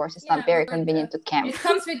kid. Of course, it's not Yeah, very but convenient to camp. it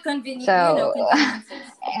comes with convenient, So,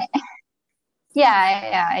 conveniences.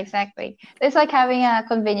 yeah, exactly. It's like having a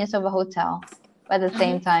convenience of a hotel, but at the Hmm.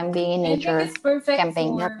 same time being in I think nature, it's perfect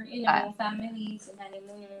camping Yep. for style. families and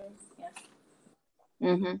honeymooners.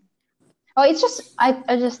 Yeah. Hmm. Oh, it's just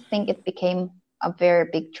I just think it became a very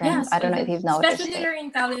big trend. Yes, I don't know if you've noticed especially it, here in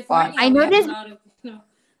but California, I we have a noticed. lot of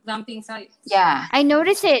dumping sites. yeah, I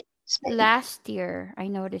noticed it sp- last year. I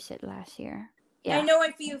noticed it last year. Yeah. I it's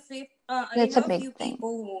a know a big few thing.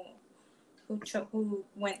 people who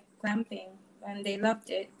went glamping and they loved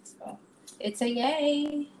it. So it's a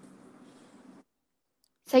yay.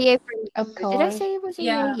 It's a yay for me. Of Did I course, say it was a yay?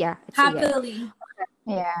 Yeah, Yeah, it's a yay. happily.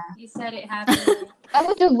 yeah. You said it happily. I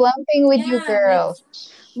would do glamping with you Yeah, me girls.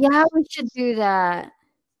 Yeah, we should do that.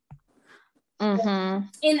 Mm-hmm.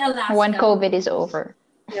 in When Alaska. COVID is over.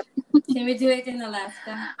 Yep. Can we do it in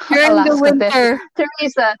Alaska? During the Alaska, winter.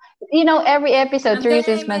 Teresa, every episode I'm gonna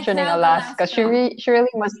Teresa is name my mentioning child Alaska. She, Alaska. she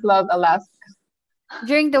really must love Alaska.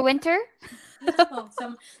 During the winter? No,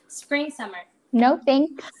 some spring, summer. No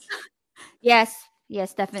thanks. Yes.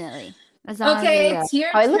 Yes, definitely. As long as Okay, we it's your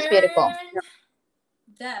Oh, it looks beautiful. turn.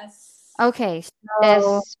 Des. Okay, so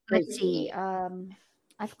That's let's see. pretty.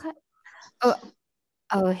 I've got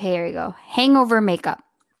oh here we go. Hangover makeup.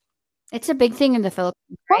 It's a big thing in the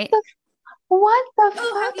Philippines, What right? the what the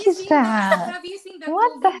Oh, fuck is that? have you seen the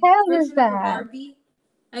What the COVID hell is version of a that? Barbie?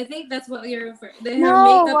 I think that's what you're referring. Her No,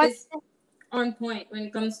 makeup what is on point when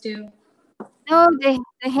it comes to no,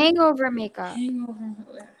 the hangover makeup.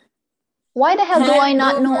 hangover. Why the hell do I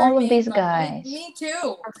not know Hangover all of these makeup. guys? Me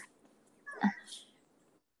too.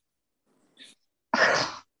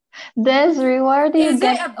 Desiree, where do you Is it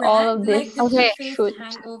get a all brand of like this the Okay, toothpaste shoot?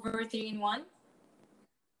 hangover 3-in-1?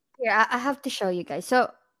 here I have to show you guys. So,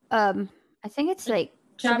 I think it's like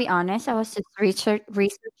to Chop. be honest, I was just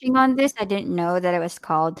researching on this. I didn't know that it was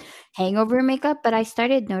called hangover makeup, but I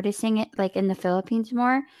started noticing it like in the Philippines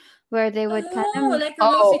more, where they would kind Oh, of like a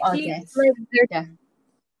Oh, rosy okay. cheeks. like Yeah.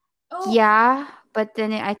 Oh, yeah, but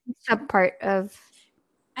then I think some part of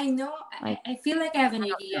I know. like I feel like I have an I don't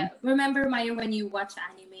know. idea. Remember, Maya, when you watch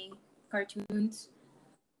anime cartoons,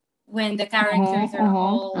 when the characters Mm-hmm, are mm-hmm,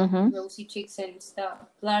 all mm-hmm. rosy cheeks and stuff,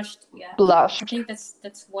 blushed. Yeah, I Blushed. think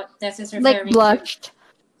that's what this is Like referring to. blushed.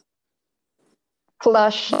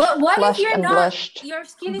 Flushed. But what if Flushed you're and not? blushed. Your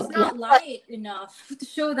skin is Yeah, not light enough to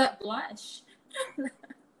show that blush.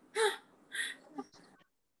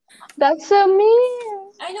 That's so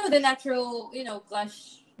mean. I know the natural,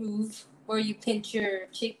 blush move where you pinch your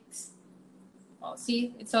cheeks. Oh,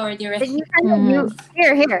 see, it's already Then you red. kind of you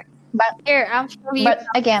Mm-hmm. But here. I'll show you but some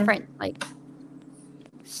again, different like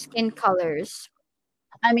skin colors.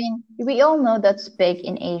 I mean, we all know that's big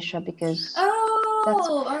in Asia because that's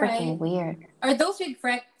Oh, all freaking right. weird. Are those with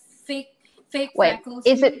fake fake Wait, freckles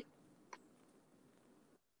is too? it?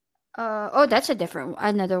 Oh, that's a different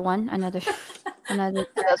another one. Another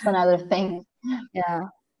That's another thing.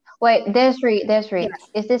 yeah. Wait, Yeah. Desiree,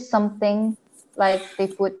 is this something like they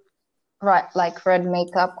put like red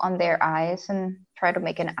makeup on their eyes and try to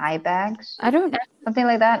make an eye bags? I don't Something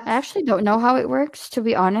like that? I actually don't know how it works, to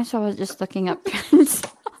be honest. I was just looking up trends.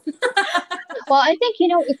 Well, I think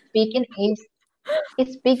it's big in Asia.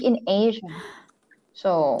 It's big in Asia.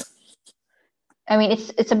 So, I mean,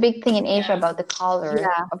 it's a big thing in Asia Yeah. about the color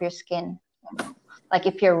Yeah. of your skin. Like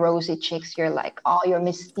if you're rosy chicks, you're like, oh, you're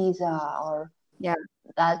mestiza, or Yeah.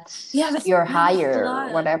 Yeah, that's that's you're yeah, that's a higher,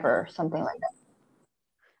 lot. whatever, something like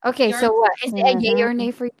that. Okay, so You're what? Is it a yay or Mm-hmm.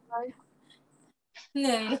 nay for you? Guys?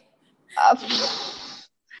 no. Uh,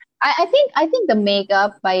 I think the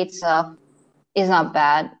makeup by itself is not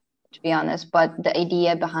bad, to be honest, but the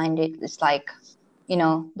idea behind it is like,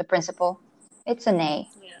 the principle. It's a nay.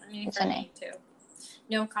 Yeah, I mean It's for a me nay. too.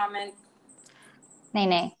 No comment. Nay,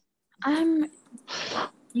 nay. I'm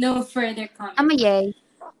No further I'm a comment. yay.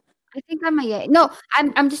 I think I'm a yay. No,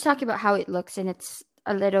 I'm just talking about how it looks, and it's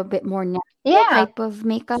a little bit more natural Yeah, type of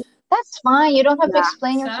makeup. that's fine. You don't have to Yeah.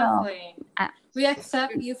 explain yourself. Exactly. Uh, We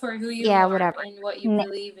accept you for who you yeah, are whatever. and what you N-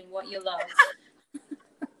 believe and what you love.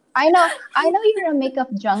 I know you're a makeup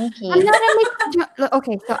I'm junkie. not a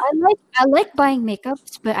okay, so I like buying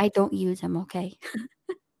makeups, but I don't use them. Okay.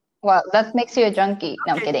 Well, that makes you a junkie.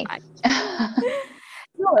 No, I'm Okay, kidding. fine.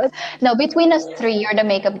 No, No, between us three, you're the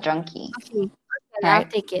makeup junkie. okay. Okay, I'll Right?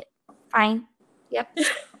 take it. Fine. Yep.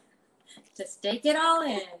 Just take it all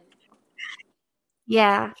in.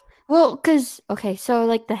 Yeah. Well, cause okay, so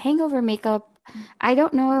like the hangover makeup, I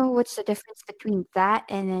don't know what's the difference between that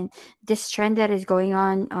and then this trend that is going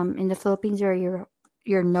on in the Philippines where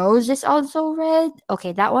your nose is also red.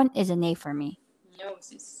 Okay, that one is an A for me.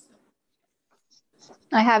 Noses.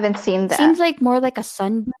 I haven't seen Seems that. like more like a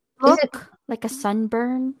sunburn Is it look, like a hmm,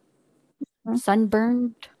 sunburned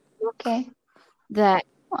look. okay? That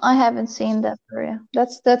I haven't seen that for real.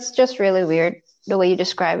 That's just really weird the way you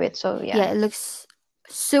describe it. So yeah. yeah, it looks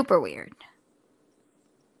super weird.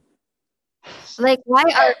 Like why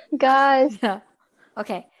are Guys, yeah.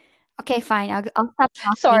 Okay. Okay, fine. I'll stop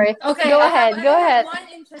talking. sorry. Okay, Go I have ahead. I Go have ahead. one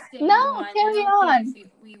interesting No, one. I carry don't think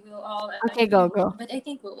if on. we will all Okay, go agree, go. but I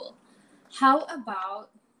think we will. How about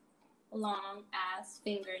long ass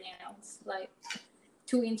fingernails, like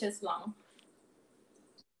 2 inches long,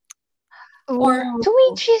 or Ooh. 2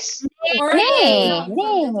 inches. or an inch Nay, long from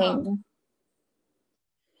the top? nay.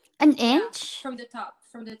 An Yeah, inch? from the top,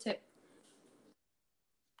 from the tip.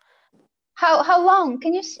 How long?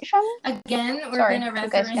 Can you show me? Again, we're Sorry, gonna if you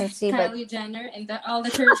guys can reference see, but Kylie Jenner and all the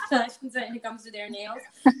Kardashians when it comes to their nails.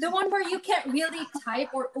 The one where you can't really type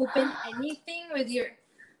or open anything with your.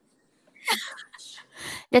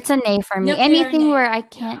 That's an A for me. Yep, they are Anything where nail. I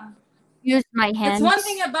can't Yeah. use my That's one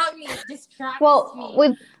thing hands. about me. It distracts well, me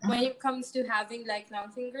with when it comes to having like long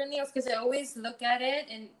fingernails because I always look at it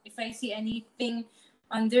and if I see anything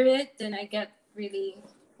under it, then I get really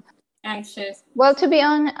anxious. well, to be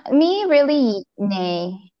on me, really,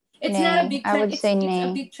 nay, It's not a nay. big I trend. would say It's a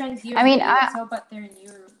nay. big trend here I in mean, the US. How about there in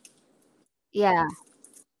Europe? Yeah.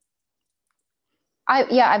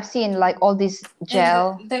 yeah, I've seen like all these And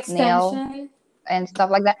gel the nail extension. and stuff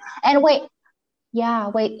like that. And wait, yeah,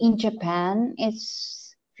 wait, in Japan,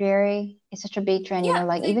 it's such a big trend, Yeah,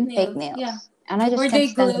 like fake even fake nails. Yeah. nails. And I just Where can't they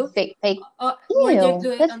stand the glue, fake. where they Ew,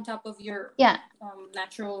 glue it that's on top of your yeah,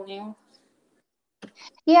 natural nail.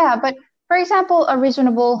 yeah. But for example, a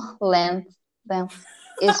reasonable length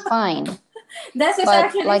is fine. This is But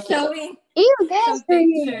actually like, showing ew, some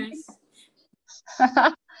pictures.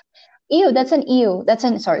 ew, that's an ew.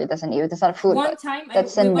 Sorry, that's an ew. That's not food, One but time,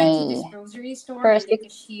 that's a we went to this nay. grocery store and First, the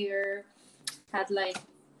cashier had like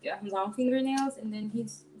long fingernails, and then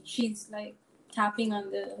she's like tapping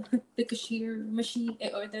on the the cashier machine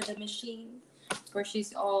or the machine where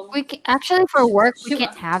she's all Actually for work we she,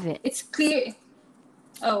 can't have it. it's clear.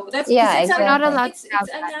 Oh, that's because yeah, it's We're not exactly. allowed to have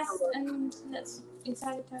it's that for work. that's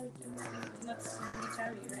insanitary. Not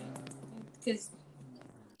sanitary, right? Because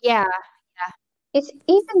Yeah. It's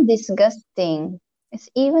even disgusting. It's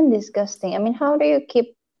even disgusting. I mean, how do you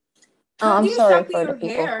keep? how do I'm you sorry shampoo for the your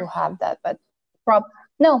people who hair? have that, but prop.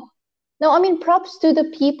 No, no. I mean, props to the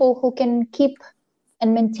people who can keep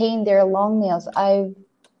and maintain their long nails.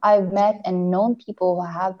 I've met and known people who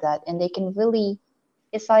have that, and they can really.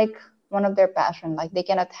 It's like one of their passion. Like they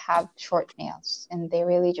cannot have short nails, and they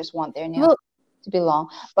really just want their nails Well, to be long.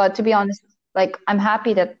 But to be honest, like I'm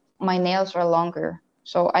happy that my nails are longer,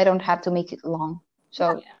 so I don't have to make it long.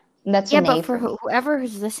 So Yeah. that's yeah, an but A for for me. whoever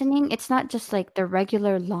who's listening, it's not just like the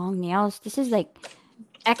regular long nails. This is like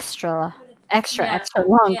extra, Yeah. extra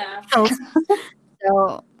long Yeah. nails.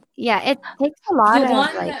 So yeah, it takes a The lot of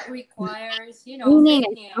one like that requires, cleaning fake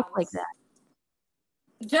and stuff like nails. that.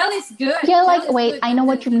 Gel is good. Yeah, Gel like is wait, good, I but know the,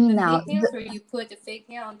 what you the, mean the now. fake nails where you put a fake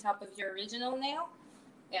nail on top of your original nail.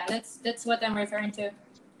 Yeah, that's what I'm referring to.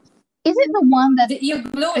 Is it the one that You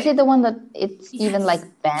glue is it it. the one that it's even like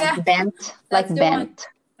Yes. Yeah, like that's the one. bent?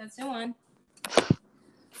 That's the one.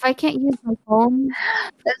 If I can't use my phone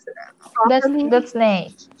That's properly, that's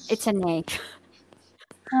nay. it's a nay.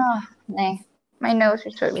 Oh, nay. My nose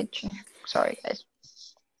is so itchy. Sorry, guys.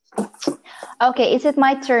 Okay, is it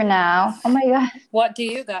my turn now? Oh my god. What do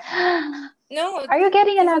you got? No, Are you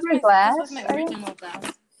getting another this was glass? my Are you? original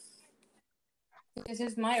glass. This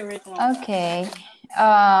is my original glass. Okay.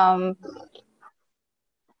 Um,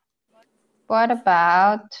 what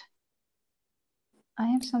about? I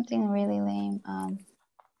have something really lame.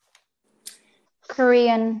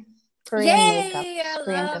 Korean Yay! I makeups,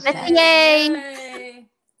 Korean love cosmetics. it. Yay!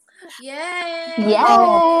 Yay!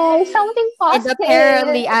 Oh, Yay! Yay! Something and positive.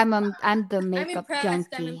 apparently I'm the I'm makeup impressed. I'm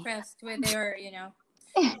junkie. impressed with your,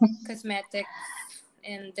 cosmetics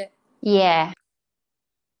and Yeah,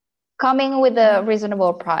 coming with a mhm.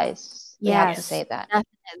 reasonable price. We have to Yes, say that,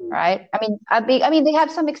 definitely. right? I mean, a big. I mean, they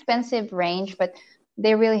have some expensive range, but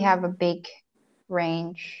they really have a big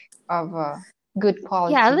range of good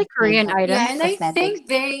Yeah, I like quality Korean makeup, Yeah, items. and I cosmetics. think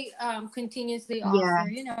they continuously Yeah.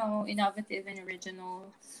 offer, innovative and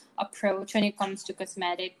original approach when it comes to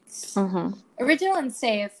cosmetics. Mm-hmm. Original and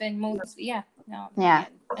safe, and most, yeah, no, Yeah.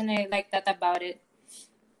 yeah, and I like that about it.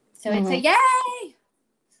 So it's a Mm-hmm. yay!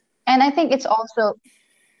 And I think it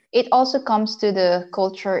also comes to the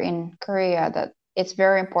culture in Korea that it's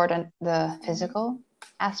very important the Mm-hmm. physical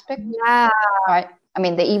aspect, Yeah, right? I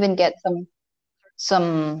mean, they even get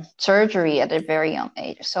some surgery at a very young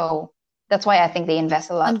age. So that's why I think they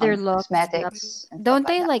invest a lot on their on looks. Yep. cosmetics and stuff Don't like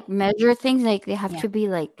they that. like measure things like they have Yeah. to be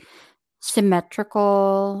like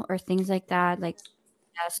symmetrical or things like that? Like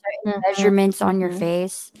yeah, certain Mm-hmm. measurements on your Mm-hmm.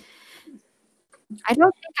 face. I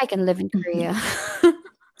don't think I can live in Mm-hmm. Korea.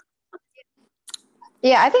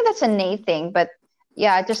 Yeah, I think that's a Nate thing, but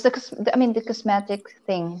yeah, just I mean, the cosmetic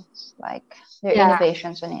things, like their Yeah.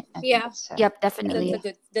 innovations on it. I think Yeah, it's Yep. that's a Definitely.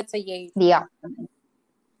 good. That's a yay. the optimum.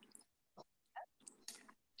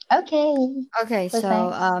 Okay, Okay. what's So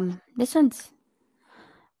next? this one's.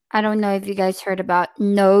 I don't know if you guys heard about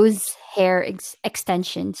nose hair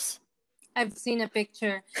extensions. I've seen a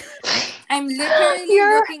picture. I'm literally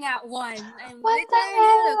You're looking at one. I'm what the literally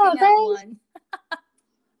hell? looking at That is one.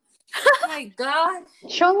 My God.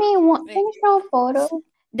 show me one. Can Wait, you show a photo?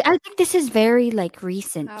 I think this is very like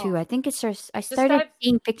recent too. how? I think it's just I started Describe.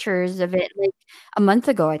 seeing pictures of it like a month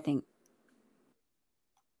ago. I think.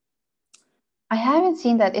 I haven't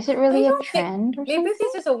seen that. Is it I really a don't think. trend or Maybe something?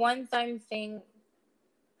 this is a one-time thing.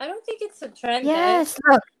 I don't think it's a trend, guys. Yes.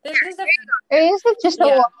 Look. This is a Or is it just a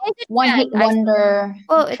yeah, It's a one hit trend. wonder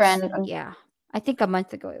Well, it's trend? yeah. I think a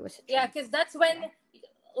month ago it was a yeah, trend. because that's when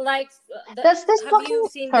like the. Does this Have talking? you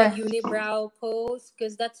seen the Sorry, unibrow pose?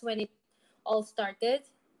 Because that's when it all started.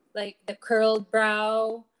 Like the curled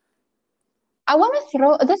brow. I want to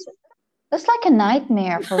throw this. That's like a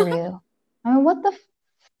nightmare for real. I mean, what the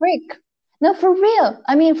freak? No, for real.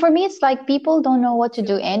 I mean, for me, it's like people don't know what to Too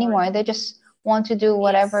do bored. anymore. They just want to do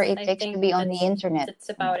whatever Yes, it I takes to think be on the that's internet,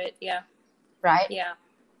 about it. Yeah, right? yeah.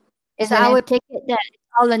 So Isn't I it? would take it that it's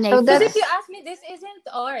all an A So for Because if you us. ask me, this isn't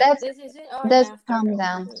art. that's This isn't art that's after. calm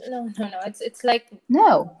down. No, no, no. It's like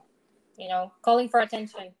No. calling for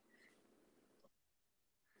attention.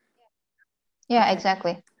 Yeah, Okay.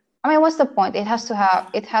 exactly. I mean, what's the point? It has to have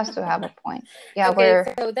a point. Yeah, Okay,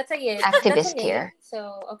 we're so that's a yay. That's a activists nay. here.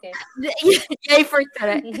 So okay. Yay for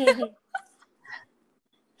today.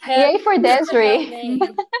 hell, Yay for hell Desiree. nay.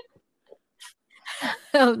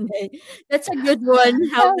 Hell nay. That's a good one.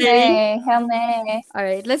 Hell Hell nay. nay, hell nay, All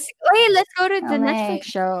right, let's go to hell the nay. Netflix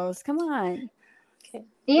shows. Come on. Okay.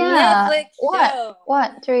 Yeah. Netflix What? show.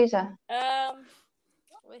 What, Teresa? Um.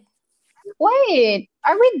 Wait. Wait,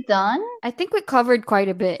 are we done? I think we covered quite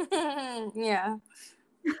a bit. Yeah.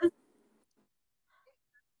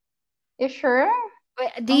 You sure?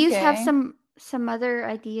 Wait, do you have Okay. some other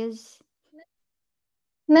ideas?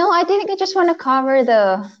 No, I think I just want to cover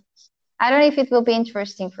the. I don't know if it will be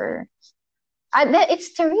interesting for.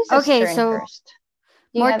 It's Teresa's Okay, turn so first.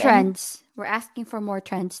 Do you More have any? trends. We're asking for more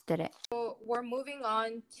trends today. So we're moving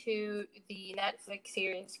on to the Netflix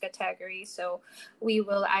series category. So we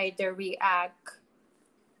will either react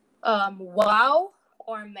wow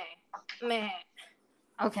or meh. Meh.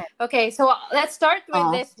 Okay. Okay, so let's start with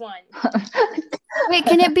Oh. this one. Wait,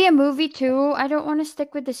 can it be a movie too? I don't want to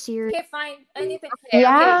stick with the series. Okay, fine. Anything. Okay, okay.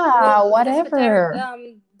 Yeah, whatever.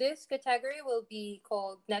 This category will be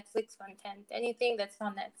called Netflix content. Anything that's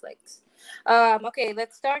on Netflix. Okay,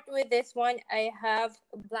 let's start with this one. I have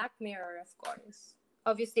Black Mirror, of course.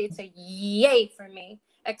 Obviously, it's a yay for me,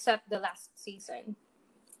 except the last season.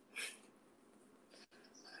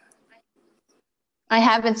 I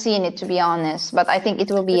haven't seen it, to be honest, but I think it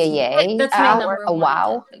will be a yay. That's my Or number a one on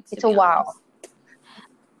wow. Netflix, to It's a be wow.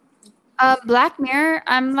 honest. Black Mirror,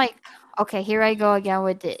 I'm like, okay, here I go again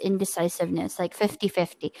with the indecisiveness, like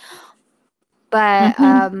 50-50. But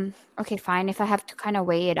okay, fine. If I have to kind of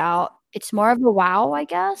weigh it out, it's more of a wow, I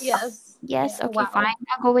guess. Yes. Yes. Yeah, Okay, wow. fine.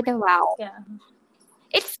 I'll go with a wow. Yeah.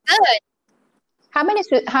 It's good. How many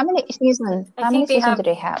seasons? I How many think they seasons have do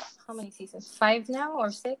they have? how many seasons? 5 now or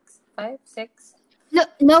 6? 5, 6? No,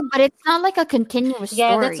 no, but it's not like a continuous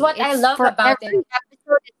Yeah, story. that's what I It's love for about every it.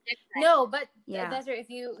 episode. It's different. No, but Yeah. Desiree, if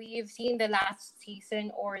you've seen the last season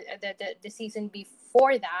or the season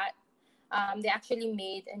before that, they actually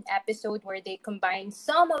made an episode where they combine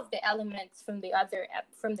some of the elements from the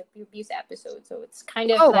from the previous episode. So it's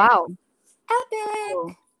kind of Oh like wow.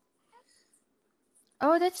 epic.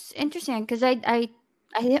 Oh, that's interesting because I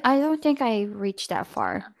don't think I reached that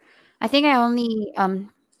far. I think I only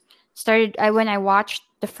started I when I watched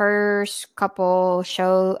the first couple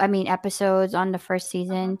episodes on the first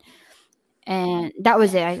season, and that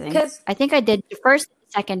was it. Because I think I did the first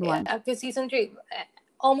and second one. season 3,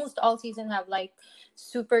 almost all season have like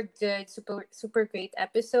super good, super great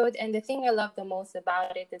episode. And the thing I love the most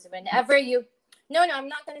about it is whenever you no, I'm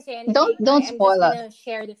not gonna say anything. Don't I'm just spoil us. gonna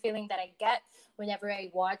share the feeling that I get whenever I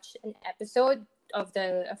watch an episode of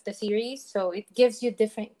the series. So it gives you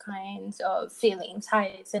different kinds of feelings,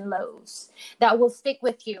 highs and lows, that will stick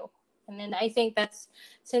with you. And then I think that's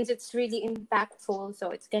since it's really impactful,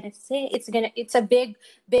 so it's a big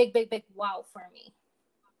wow for me.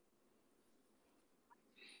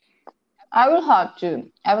 I will have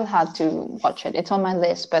to. I will have to watch it. It's on my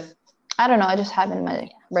list, but I don't know. I just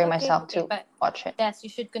haven't bring myself to But watch it. yes, you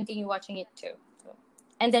should continue watching it too. So,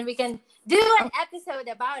 and then we can do an episode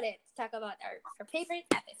about it. Talk about our favorite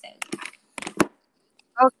episode.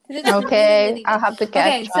 It's really, Okay, really I'll good. have to catch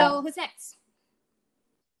Okay, up. so who's next?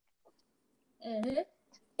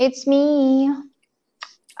 It's me.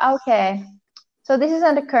 Okay. So this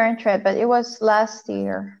isn't the current trend, but it was last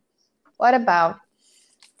year. What about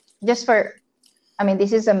just for? I mean,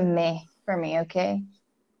 this is a meh for me. Okay.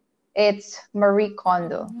 It's Marie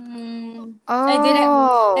Kondo.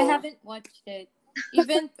 Oh, I haven't watched it.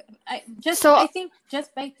 Even So- I think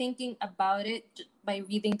just by thinking about it, by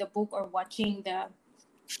reading the book or watching the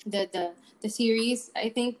series, I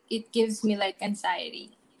think it gives me like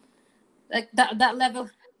anxiety, like that level.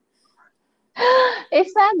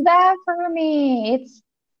 It's not that for me.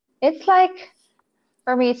 It's like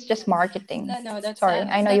for me, it's just marketing. No, that's Sorry,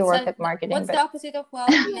 I know you work at marketing, what's but the opposite of well,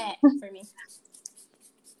 meh for me.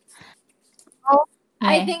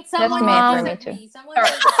 I meh. think That's someone meh will for me too. disagree. Someone will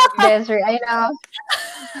disagree. Desiree, I know.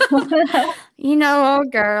 you know,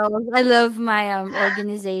 girls, I love my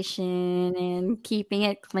organization and keeping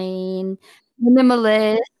it clean,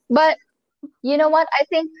 minimalist. But you know what?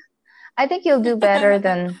 I think you'll do better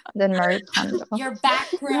than Marie Kondo. Your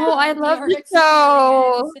background, No, I love your the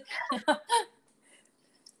show.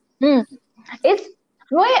 experience. It's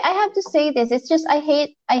why I have to say this. It's just I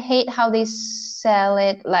hate how they sell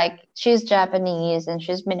it. Like she's Japanese and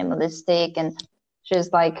she's minimalistic and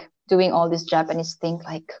she's like doing all this Japanese thing.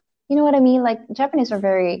 Like you know what I mean? Like Japanese are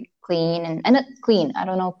very clean and not clean. I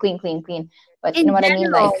don't know, clean. But you In know what I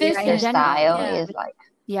mean? Like general, Efficient. their in general, style Yeah. is like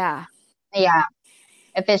yeah. yeah,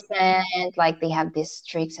 efficient. Like they have these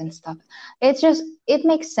tricks and stuff. It's just it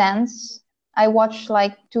makes sense. I watched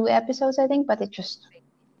like 2 episodes, I think, but it just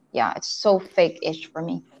yeah, it's so fake-ish for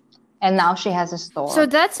me. And now she has a store, So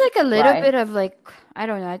that's like a little right? bit of like I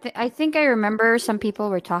don't know. I think I remember some people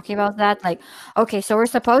were talking about that. Like, okay, so we're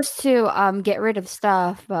supposed to get rid of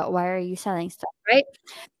stuff, but why are you selling stuff, right?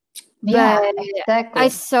 Yeah, But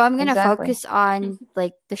exactly. I'm gonna Exactly. focus on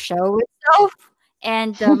like the show itself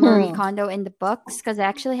and the Marie Kondo in the books because I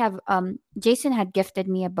actually have Jason had gifted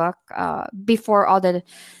me a book before all the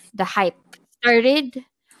hype started,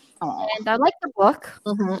 Oh. and I like the book.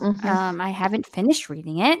 Mm-hmm. I haven't finished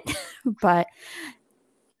reading it, but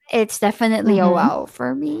it's definitely a wow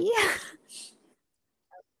for me.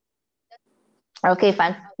 Okay,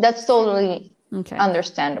 fine. That's totally Okay.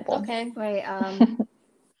 understandable. Okay. Wait.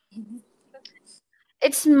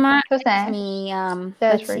 It's my. Who's It's next? me. Let's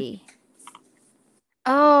Desiree. see.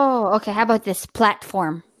 Oh, okay. How about this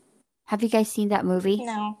platform? Have you guys seen that movie?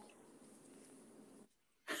 No.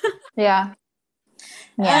 Yeah.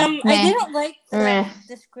 Yeah. I Meh. didn't like Meh.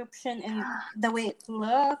 the description and the way it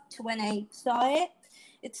looked when I saw it.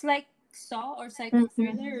 It's like Saw or Psycho Mm-hmm.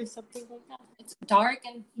 Thriller or something like that. It's dark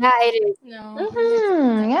and Yeah, it is. no, it's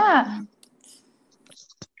Mm-hmm. that Yeah. one.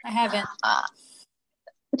 I haven't. Uh,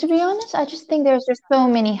 to be honest, I just think there's just so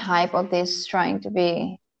many hype of this trying to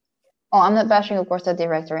be. Oh, I'm not bashing, of course, the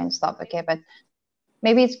director and stuff, okay, but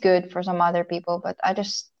maybe it's good for some other people, but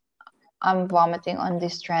I'm vomiting on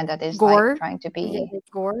this trend that is like Gore. trying to Is it be like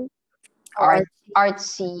gore or art artsy?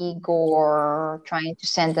 artsy gore, trying to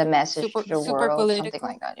send a message Super to the super world, something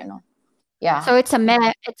like political. that, you know. Yeah, So it's a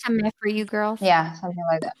meh. It's a meh for you girls. yeah, something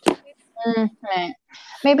like that. Meh.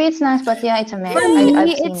 Maybe it's nice, but yeah, it's a meh. For me, I've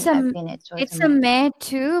seen it, so it's a it's a meh. meh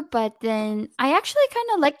too. But then I actually kind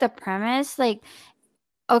of like the premise. Like,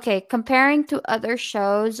 okay, comparing to other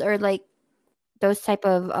shows or like those type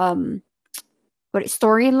of what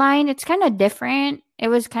storyline, it's kind of different. It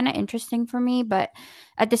was kind of interesting for me, but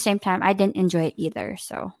at the same time, I didn't enjoy it either.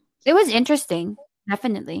 So it was interesting,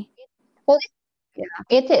 definitely. Well, Yeah,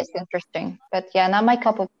 it is interesting, but yeah, not my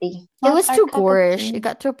cup of tea. it Not was our too cup of gorish. It tea.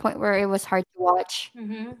 got to a point where it was hard to watch.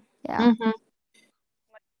 Mm-hmm. Yeah. Mhm.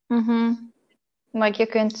 Mhm. Like you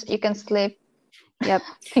can sleep, Yep.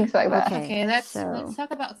 things like that. Okay. Okay, let's So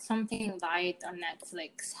talk about something light on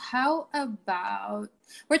Netflix. How about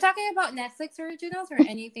we're talking about Netflix originals or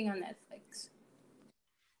anything on Netflix?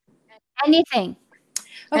 anything.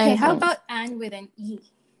 Okay, how Anything. about Anne with an E?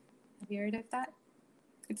 Have you heard of that?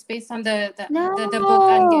 It's based on the book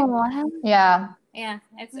Anne No, Gable. I haven't. Yeah. Yeah,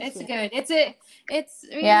 Let's it's see. good. It's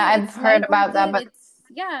Yeah, really I've it's heard about that, lighthearted. but It's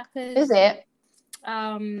yeah, is because it?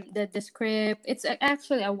 the script it's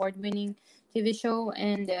actually award winning TV show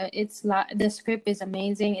and the script is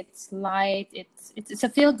amazing. It's light. It's a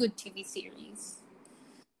feel good TV series.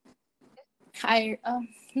 I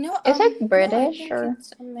no Is it no I British think or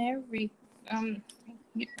it's um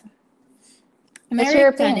it's American. I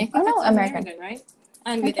European? Oh think no, it's American. American, right?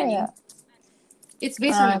 And with an Okay, E. yeah. It's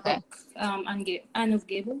based on a Okay. book. Anne of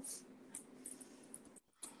Gables.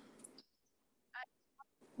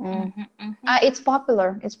 Mm. Mm-hmm, mm-hmm. It's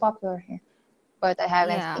popular. It's popular here, but I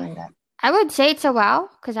haven't Yeah, seen that. I would say it's a wow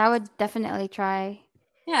because I would definitely try.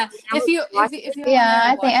 Yeah, I would if watch you it. if you Yeah,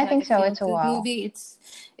 wanna watch I like think a so. feel It's a good wow. movie,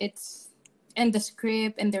 it's and the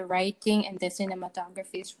script and the writing and the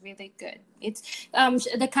cinematography is really good. It's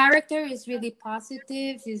the character is really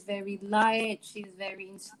positive. She's very light. She's very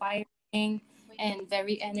inspiring and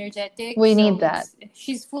very energetic. We So need that. it's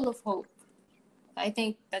she's full of hope. I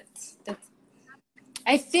think that's.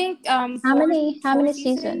 I think How fourth many season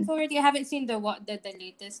season? for it. I haven't seen the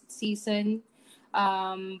latest season,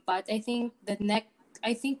 but I think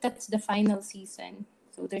that's the final season.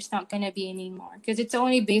 So there's not gonna be any more because it's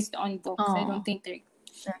only based on books. I don't Oh, think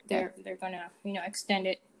okay. they're gonna extend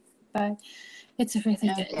it, but it's really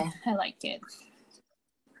good. Okay. I like it.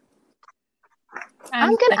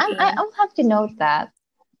 And I'll have to note that.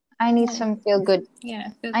 I need yeah, some feel good. yeah,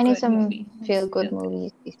 feel I need good some movie. feel It's good feel good.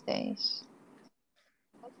 movies these days.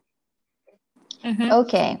 Mm-hmm.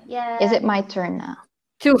 Okay. Is Yeah, it my turn now?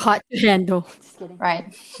 too hot to handle. Just kidding. Right.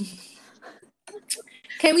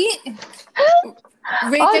 Can we Oh,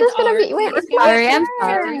 rated that's gonna R, be. Wait, please? it's Can we my Sorry, I'm rated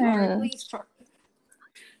sorry. R, turn. please?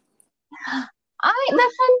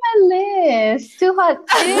 That's on my list. Too hot.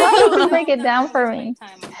 Why No, did you break no, it no. down Don't for waste my me?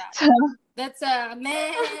 time on that. So That's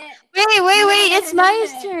meh, Wait. It's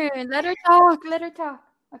Maya's meh. turn. Let her talk. Let her talk.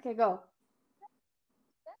 Okay, go.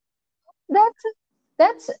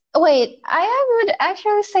 that's wait. I would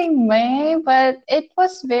actually say May, but it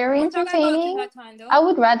was very We're talking about entertaining. Quatantine, I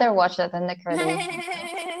would rather watch that than the though. graduation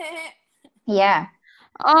show. Yeah.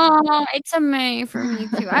 Oh, it's a May for me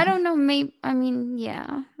too. I don't know. Maybe I mean,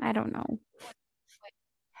 yeah. I don't know.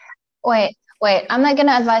 Wait. I'm not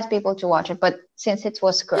gonna advise people to watch it, but since it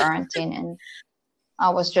was quarantine and I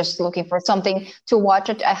was just looking for something to watch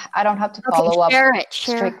it, I don't have to Okay, follow up share it.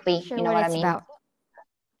 strictly. Share You know what what I it's mean? about.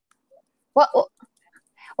 Well,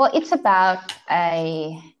 well, it's about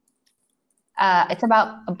a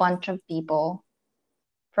bunch of people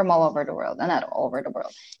from all over the world, and not all over the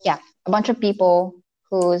world. Yeah, a bunch of people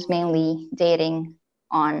who's mainly dating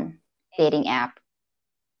on dating app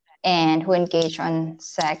and who engage on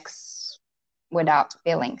sex without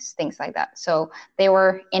feelings, things like that. So they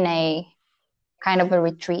were in a kind of a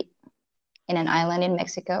retreat in an island in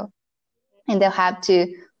Mexico, and they'll have to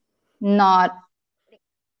not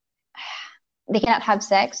they cannot have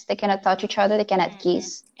sex, they cannot touch each other, they cannot Mm-hmm.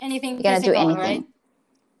 kiss, Anything they cannot do physical, right? anything.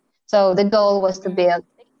 So the goal was to Mm-hmm. build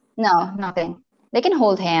no, nothing. They can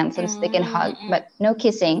hold hands and they can hug, Mm-hmm. but no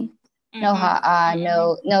kissing, no Mm-hmm.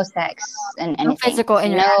 Mm-hmm. no sex and No anything. physical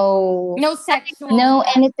interaction. No sexual No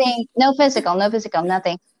anything, interaction. no physical,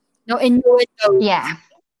 nothing. No innuendo. Yeah.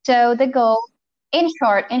 So the goal, in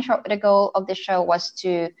short, the goal of the show was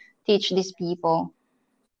to teach these people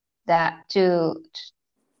that to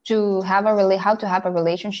have a really how to have a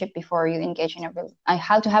relationship before you engage in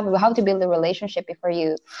how to build a relationship before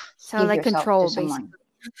you So give like yourself to control, someone,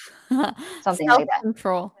 basically. something Self like that.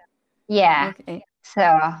 control. Yeah. Okay. So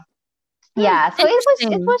Hmm, yeah, so it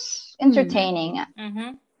interesting. was Hmm. entertaining. Mm-hmm.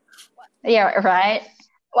 Yeah, right.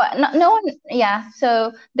 Well, no one. Yeah,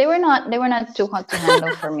 so they were not too hot to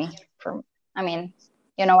handle for me. For I mean,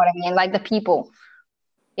 you know what I mean. Like the people.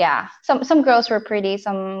 Yeah, some girls were pretty.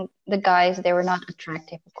 Some the guys they were not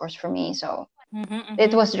attractive, of course, for me. So Mm-hmm.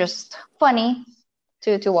 it Mm-hmm. was just funny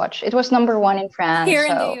to watch. It was number one in France, Here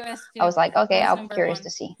in the so US I too, was like, it okay, was I'll be number curious to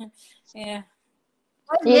one. see. Yeah,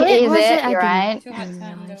 Was it? Is Was it? it? I You're didn't right. too hot to realize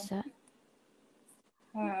handle. that.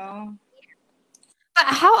 Wow. But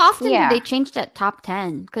how often do Yeah. they change that top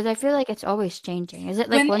 10? Because I feel like it's always changing. Is it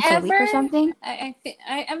like once a week Whenever or something?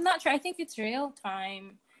 I'm not sure. I think it's real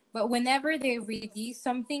time, but whenever they release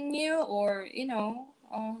something new, or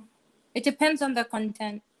it depends on the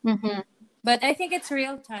content. Hmm. But I think it's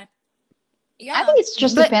real time. I Yeah. think it's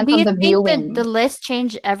just But depends do on you the think that the viewing. list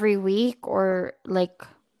change every week or like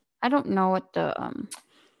I don't know what the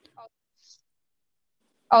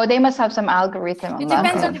Oh, they must have some algorithm on It that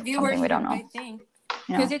depends on or okay. the something we don't viewership, know. I think,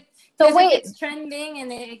 You because know. it So because if wait, it's trending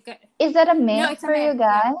and is that a no, myth it's a for meh. you Yeah,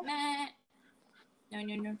 guys? meh. No,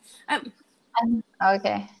 no, no.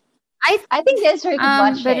 Okay. I I think Desiree could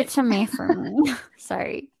watch but it. it's a me for me.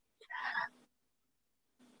 Sorry.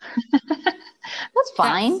 That's Yeah.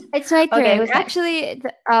 fine. It's my Okay, turn. who's next? Actually,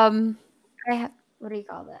 I have what do you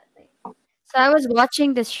call that thing? So I was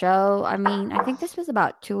watching this show. I mean, I think this was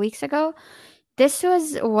about 2 weeks ago. This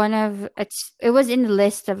was one of it was in the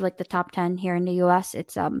list of like the top 10 here in the US.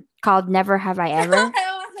 It's called Never Have I Ever.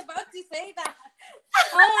 I was about to say that.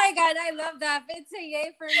 Oh my god, I love that. It's a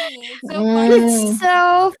yay for me. It's so It's funny. Mm,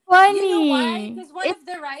 so You know why? funny. Because one of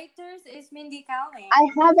the writers is Mindy I Kaling.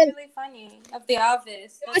 It's haven't. really funny. Of The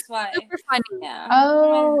Office. It was That's why. super funny. Yeah.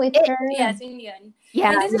 Oh, it's It Yeah, her. it's Indian.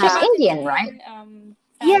 yeah, And this is She's yeah. about an Indian, right? Indian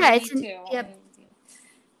Yeah, family it's an too. yep. And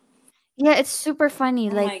Yeah, it's super funny.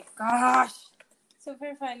 oh Like my gosh.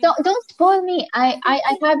 Super funny. Don't spoil me. I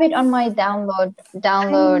have it on my I know.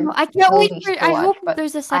 download I can't wait movies for to I watch, hope but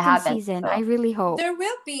there's a I second haven't. season. I So really hope. There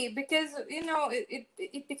will be because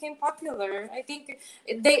it became popular. I think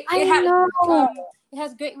I know. it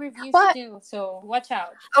has great reviews but too. So watch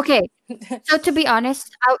out. Okay. So to be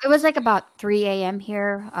honest, it was like about 3 a.m.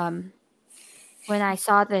 here when I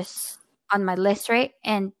saw this on my list, right?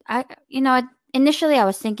 And initially I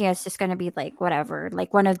was thinking it's just going to be like whatever,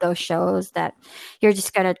 like one of those shows that you're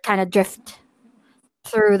just going to kind of drift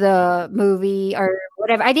through the movie or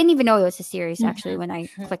whatever. I didn't even know it was a series actually when I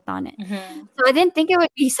clicked on it. Mhm. So I didn't think it would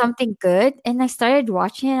be something good, and I started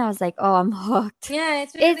watching it. I was like, "Oh, I'm hooked." Yeah,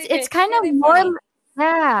 It's it's kind of really more, funny.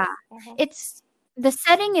 yeah. Mhm. It's the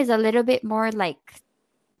setting is a little bit more like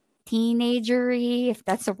teenagery, if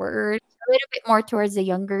that's a word, a little bit more towards the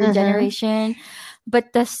younger hmm, generation.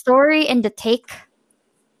 But the story and the take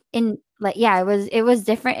in like yeah, it was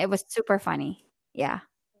different. It was super funny. Yeah.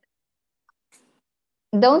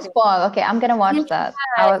 don't spoil. Okay, I'm gonna watch Yeah.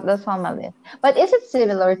 that. That's on my list. But is it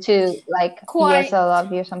similar to like P.S. Quite, I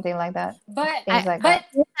Love You or something like that? but Things like I that,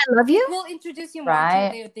 I love it you. will introduce you more to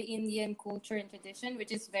right? the Indian culture and tradition,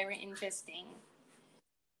 which is very interesting.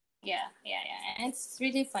 Yeah, yeah, yeah. And it's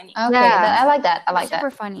really funny. Okay, Yeah. I like that. I like that.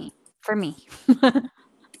 Super funny for me.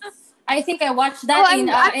 I think I watched Oh, that in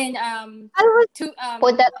I was two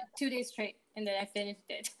Put that. 2 days straight, and then I finished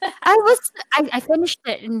it. I was I finished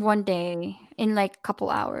it in one day in like a couple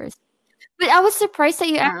hours. But I was surprised that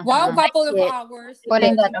you Wow, actually Uh-huh. couple liked of it. hours.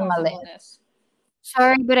 Putting That's that on my impossible. list. This.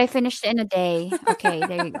 Sorry, but I finished it in a day. Okay,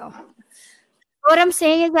 there you go. What I'm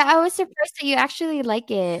saying is that I was surprised that you actually like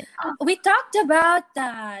it. We talked about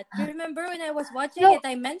that. You remember when I was watching No, it?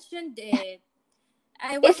 I mentioned it.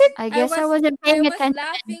 I Is was it? I I guess I was wasn't I paying was attention.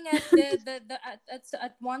 laughing at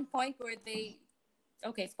at one point where they.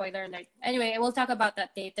 Okay, spoiler alert. Anyway, we'll talk about that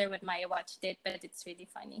later when Maya watched it, but it's really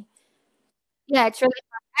funny. Yeah, it's really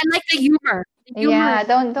fun. I like the humor. The humor Yeah.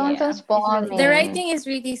 Don't Yeah, is spoil really the good. me. writing is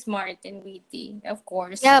really smart and witty, of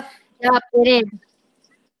course. Yep, yep, it is.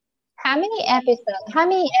 How many episodes? How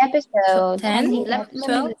many episodes? How 10, See, many let me episodes?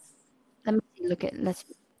 12. let me see. Look at let's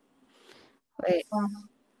wait.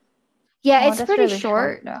 Yeah, Oh, it's that's pretty really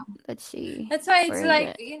short short. though. Let's see. That's why it's Where is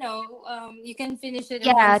like, it? you can finish it in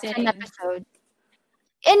one Yeah, 10 sitting. episodes.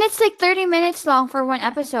 And it's like 30 minutes long for one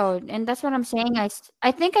episode. And that's what I'm saying.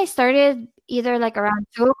 I think I started either like around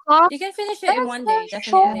 2 o'clock. You can finish it in That's one so day,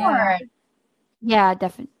 definitely. Yeah. short. Yeah,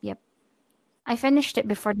 definitely. Yep. I finished it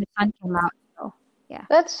before the sun came out. So, yeah.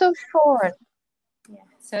 That's so short. Yeah.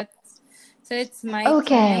 So it's my turn.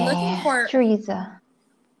 I'm looking Okay, for. Teresa.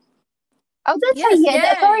 Oh, that's a Yes,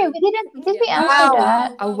 yeah. Sorry, yay. we didn't. Did Yeah. we answer Wow, Wow.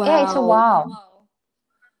 that? wow, Oh, wow, Yeah, it's a wow, wow. wow, wow. wow.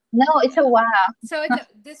 No, it's a wow. So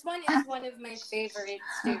this one is one of my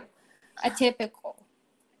favorites too. Atypical.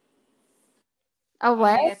 A Oh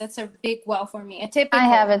what? my god, that's a big wow for me. I Atypical.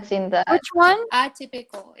 haven't seen that. Which one?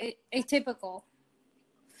 Atypical. Atypical.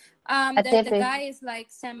 A The typical. guy is like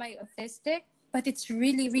semi-autistic, but it's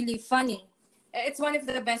really really funny. It's one of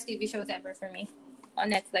the best TV shows ever for me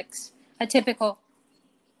on Netflix. Atypical.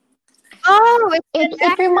 Oh, it's It an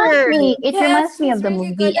it reminds actor. me. It Yes, reminds me of he's the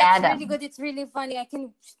really good. movie That's really Adam. good. It's really funny. I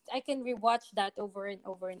can rewatch that over and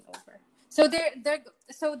over and over. So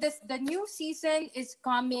so the new season is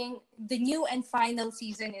coming. The new and final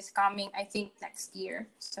season is coming. I think next year.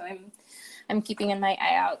 So I'm keeping my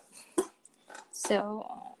eye out. So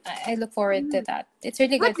I look forward to that. It's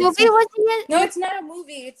really What good. movie was he in? No, it's not a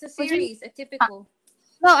movie. It's a Was he? series. A typical.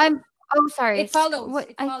 No, I'm. Oh, sorry. It follows. What?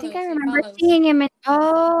 It I think I follows. It remember follows. seeing him in.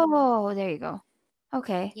 Oh, there you go.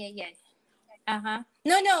 Okay. Yeah, yeah. Uh-huh.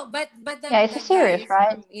 No, but Yeah, it's a the guy series, is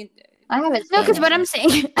right? from I haven't No, seen because it. what I'm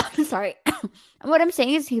saying. I'm sorry. What I'm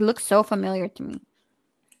saying is he looks so familiar to me.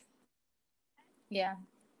 yeah.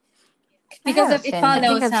 I Because haven't of it seen I think him.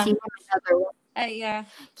 follows, I've huh? seen him in other. Yeah.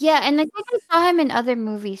 Yeah, and I think I saw him in other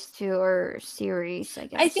movies too, or series. I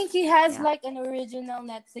I think guess. he has Yeah. like an original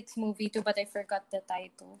Netflix movie too, but I forgot the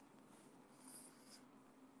title.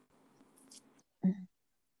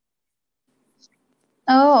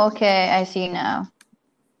 Oh, okay. I see now.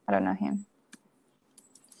 I don't know him.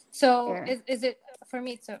 So There. is it for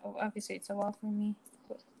me? Obviously it's a wow for me.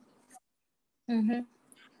 Mm-hmm.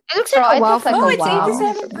 It looks like Oh, a it wow looks for like Oh, a me it's too. I'm wow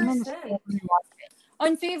gonna. for I'm me. gonna scroll 87%. and watch it.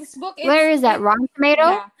 On Facebook, Where is that? Rotten Tomato?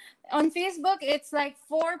 yeah. On Facebook, it's like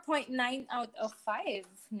 4.9 out of 5.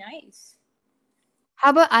 Nice. How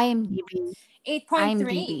about IMDb? 8.3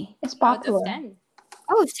 IMDb. It's out of popular. 10.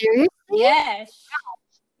 Oh, seriously? Yes.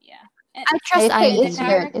 Yeah. And, I trust and the It's good.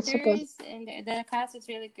 IMDb. It's a good. characters and the cast is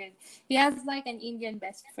really good. He has like an Indian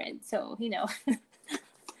best friend, so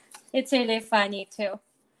it's really funny too.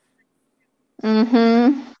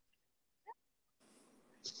 Mm-hmm.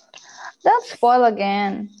 Don't spoil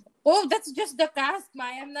again. Oh, that's just the cast,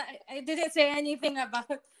 Maya. I didn't say anything about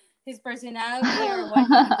his personality or what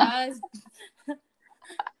he does.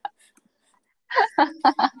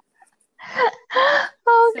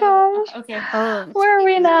 Oh So gosh. okay. Oh, let's Where are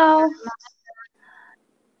we see. now?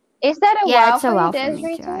 Is that a Yeah, wow it's a for you, wow for me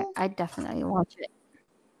Desiree too. too? I definitely watch it.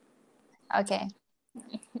 Okay.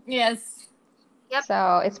 Yes. Yep.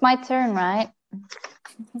 So it's my turn, right?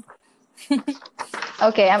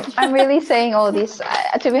 Okay, I'm really saying all this.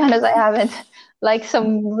 To be honest, I haven't like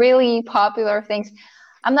some really popular things.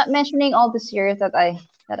 I'm not mentioning all the series that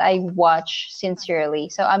I watch sincerely.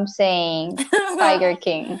 So I'm saying Tiger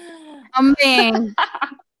King. Man.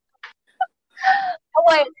 Oh,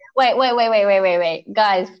 wait,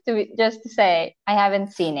 guys. Just to say, I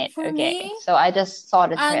haven't seen it. For Okay, me, so I just saw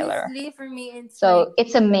the trailer. honestly, for me, it's like So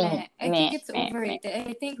it's a meh, meh. I think meh, it's meh, meh. overrated.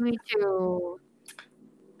 I think Me too.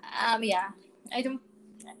 yeah. I don't.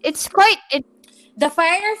 It's quite. It. The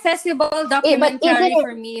Fire Festival But documentary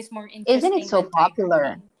for me is more isn't it interesting so than Tiger popular?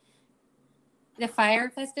 King. The Fire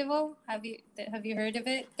Festival, have you heard of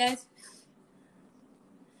it, guys?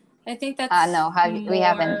 I think that's No, we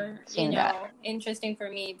haven't more seen that. interesting for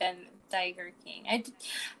me than Tiger King.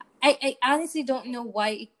 I honestly don't know why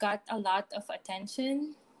it got a lot of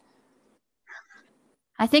attention.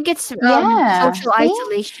 I think it's Yeah, social see?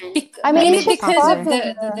 isolation I mean, that it's Maybe made it just because of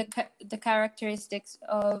popular. popular. the characteristics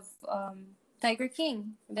of Tiger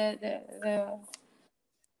King. The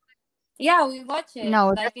Yeah, we watch it.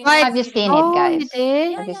 No, Like that's why. Have you it's seen it, Oh, guys? you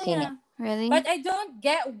did? yeah, Have you yeah, seen it? yeah. Really? But I don't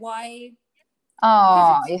get why, because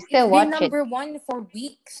Oh, it's you it's still been watch it? number one for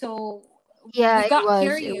weeks. So Yeah, we it got was. It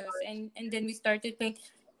curious, was. and then we started playing.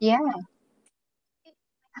 Yeah.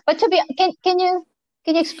 But can you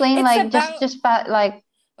explain It's like about like okay.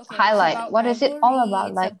 It's highlight about what is it all rivalry. about?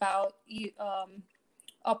 It's Like about you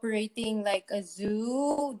operating like a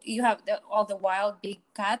zoo. You have all the wild big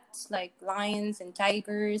cats like lions and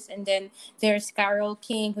tigers, and then there's Carol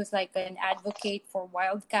King, who's like an advocate for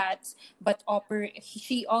wild cats, but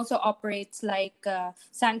she also operates like a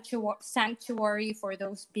sanctuary for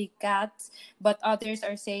those big cats. But others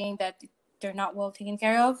are saying that they're not well taken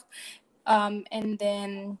care of. And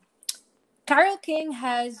then Carol King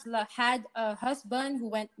had a husband who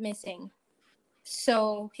went missing.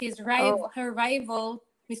 So Oh, her rival,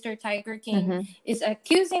 Mr. Tiger King, Mm-hmm. is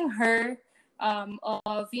accusing her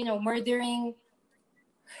of murdering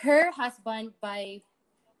her husband by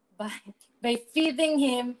by feeding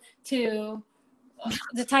him to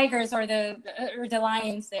the tigers or the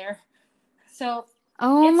lions there. So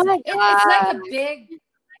oh my it's like god. a big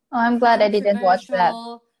Oh, I'm glad I didn't watch that.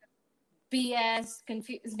 controversial BS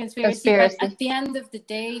conspiracy. But Conspiracy. at the end of the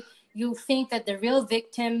day, you think that the real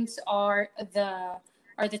victims are the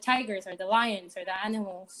tigers or the lions or the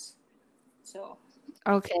animals. So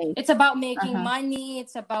Okay. it's about making Uh-huh. money.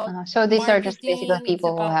 It's about So these are just basically marketing. It's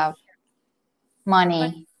people who about have but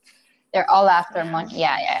money. They're all after yeah. money.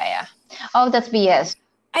 Yeah, yeah, yeah. Oh, that's BS.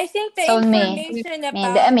 I think the So me, information I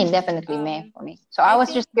about mean, definitely me um for me. So I I was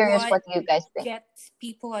think just curious what what you guys think. gets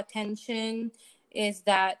people attention is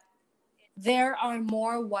that there are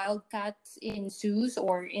more wildcats in zoos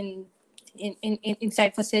or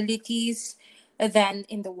inside facilities than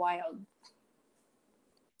in the wild.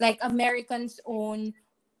 Like Americans own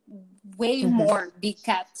way Hmm. more big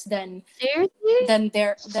cats Seriously?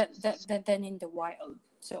 than in the wild.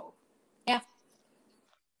 So yeah,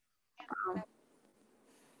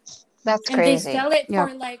 That's and they crazy. sell it Yep.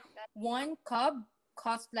 for like one cub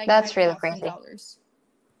cost like That's five really thousand crazy. dollars.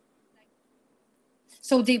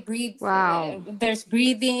 So they breed. Wow. There's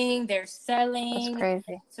breeding. There's That's selling.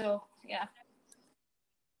 crazy. So yeah.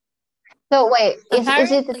 So wait, is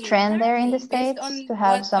it a trend there in the Apparently, based States on to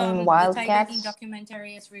have what some the Tiger King wildcats?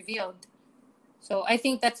 documentary has revealed. So I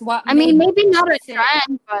think that's what I mean, maybe not a makes it.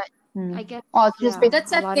 trend, but Hmm. I guess Oh, it's just yeah,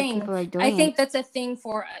 That's a a lot of thing. people are I doing it. think that's a thing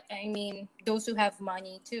for. I mean, those who have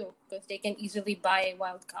money too, because they can easily buy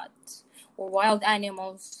wild cats or wild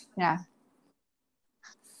animals. yeah.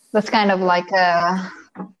 That's kind of like a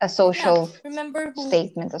Yeah. social Remember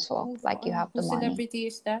statement as well. Like you have who the money. celebrity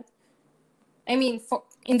is that? I mean, for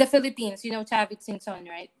in the Philippines, Chavit Singson,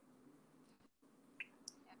 right?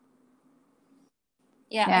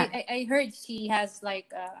 Yeah, Yeah. I heard she has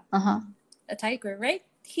like Uh-huh. a tiger, right?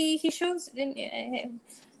 He shows in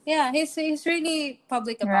yeah, he's really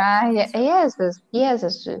public about Right. that. Yeah. So He has a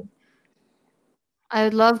zoo. I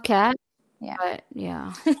would love cat, Yeah. but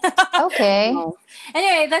yeah, Okay. no.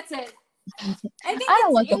 anyway, that's it. I think I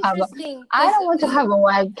don't it's want to have a interesting I because don't want to have a I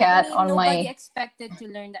wildcat mean on nobody my expected to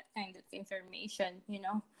learn that kind of information,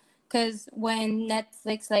 because when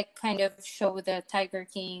Netflix like kind of show the Tiger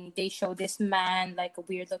King, they show this man like a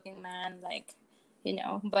weird looking man, like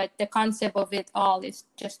but the concept of it all is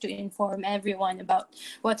just to inform everyone about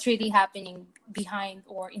what's really happening behind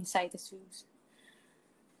or inside the zoos.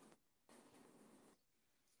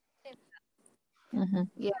 hmm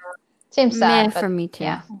Yeah, seems meh sad, for but me too.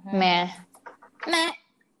 yeah. Mm-hmm. Meh. Meh.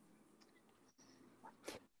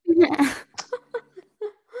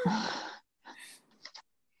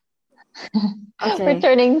 Okay,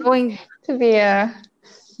 Returning going. to be a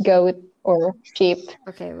goat or sheep.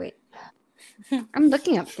 Okay, wait. I'm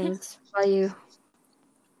looking up things while you.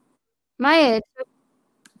 Maya,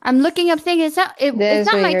 I'm looking up things. It's This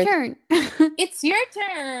not way my you're turn. It's your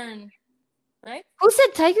turn, right? Who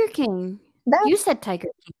said Tiger King? that You said Tiger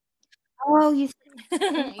King. Oh, you. it's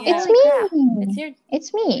Yeah, Holy crap! it's me. your.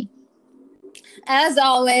 It's me. As It's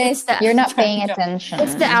always, the You're not trying paying to. it's the attention.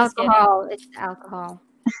 Just kidding. alcohol. It's the alcohol.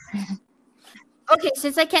 Okay,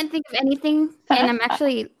 since I can't think of anything, and I'm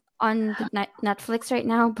actually on the Netflix right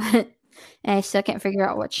now, but I still can't figure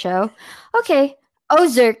out what show. Okay,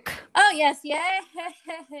 Ozark. Oh yes, yeah.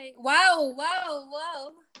 Wow, wow,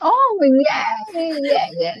 wow, Oh yeah, yeah,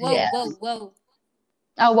 yeah, whoa, yeah. whoa, whoa.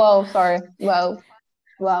 Oh whoa, sorry. Whoa,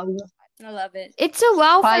 whoa. I love it. It's a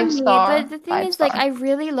wow for Five me, but star, the thing five is, like, star. I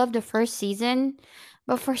really love the first season,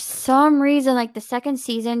 but for some reason, like, the second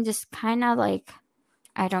season just kind of like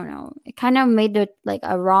I don't know, it kind of made it like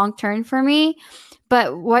a wrong turn for me.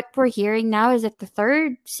 But what we're hearing now is that the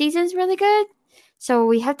third season's really good, so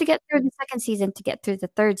we have to get through the second season to get through the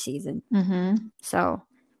third season. Mm-hmm. So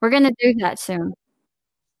we're gonna do that soon.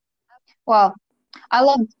 Well, I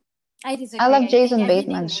love I I disagree. love I think Jason everything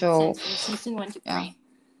Bateman, makes so sense from season 1 to 3. yeah,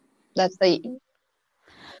 that's the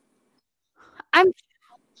I'm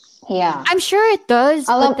yeah. I'm sure it does,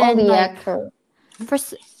 I but love all then the like actor. for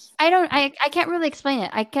I don't I can't really explain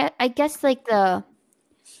it. I guess like the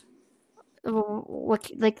what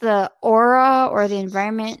like the aura or the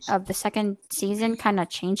environment of the second season kind of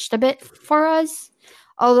changed a bit for us,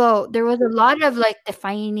 although there was a lot of like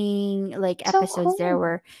defining like So episodes there cool.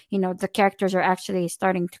 where the characters are actually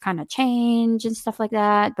starting to kind of change and stuff like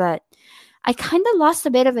that, but I kind of lost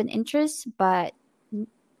a bit of an interest. But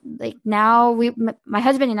like now my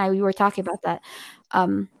husband and I, we were talking about that.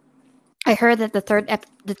 Um, I heard that the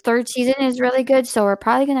third season is really good, so we're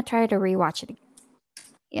probably gonna try to rewatch it again.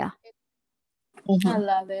 Yeah. I Hmm.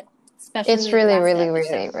 love it, especially It's the really, last really,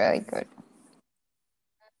 really, episode. really good.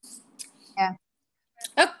 Yeah.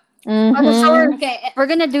 Oh, Okay, so Mm-hmm. okay. we're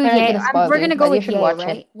gonna do We're not yay. gonna spoil We're you, gonna go but you with should yay, watch it.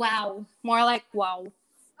 right? Wow, more like wow.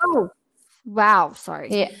 Oh, wow. Sorry.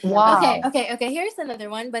 Yeah. My bad. Okay, Wow. okay, okay. Here's another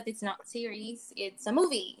one, but it's not series. It's a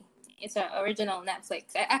movie. It's an original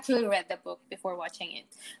Netflix. I actually read the book before watching it.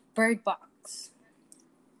 Bird Box.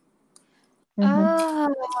 Mm-hmm.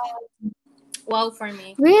 Oh, Wow for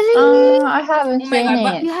me. really? I haven't Oh my seen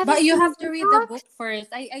god! it. You But haven't you seen have to Bird read the Box? book first.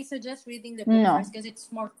 I suggest reading the book first No. because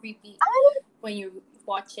it's more creepy when you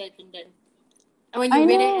watch it and then when I you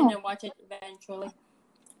read it and know. then watch it eventually.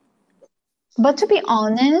 But to be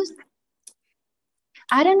honest,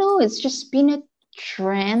 I don't know. It's just been a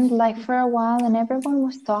trend like for a while, and everyone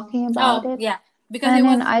was talking about Oh it. yeah, because it And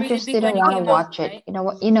then was I really just big didn't when it want to came out, watch it. right? You know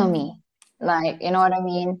what? You know me. Like, you know what I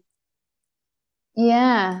mean?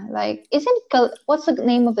 Yeah. Like, what's the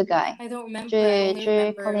name of the guy? I don't remember. I J only J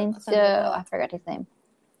remember Collins. Sandra I Bullock. forgot his name.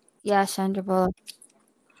 Yeah, Sandra Bullock.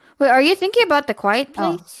 Wait, are you thinking about the Quiet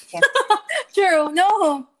Oh, Place? okay. True.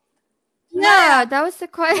 No, Yeah, Maya. that was the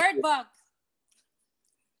Quiet. Bird Box.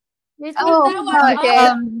 You're But Oh, that thinking was about okay.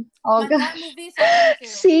 awesome. Oh But that gosh. movie is awesome too.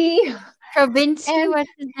 See, Kravinsky. and What's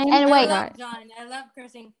his name? and I wait, love Forgot. John. I love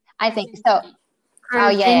I think so. Krasinski. Oh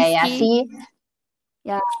yeah, yeah, yeah. Kravinsky. See,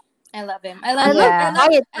 Yeah, I love him. I love I him. love I the yeah, love.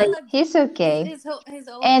 Quiet I Place. love. he's okay, He's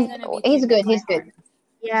always and gonna be he's Jim good. in my He's good. heart.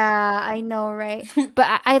 Yeah, I know, right?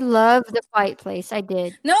 But I love the Quiet Place. I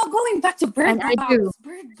did, No, going back to and Bird I do. Box.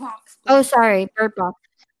 Bird Box, Oh, please. sorry, Bird Box.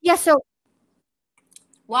 Yeah, so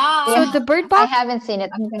Yeah, the Wow. Bird I Box, haven't seen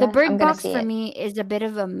it. the I'm Bird gonna Box see for it. me is a bit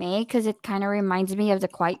of a meh because it kind of reminds me of the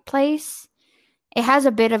Quiet Place. It has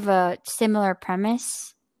a bit of a similar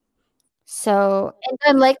premise. So, and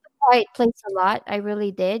I like the Quiet Place a lot. I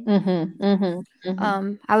really did. Mm-hmm. Mm-hmm. Mm-hmm.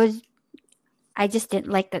 Um, I was, I just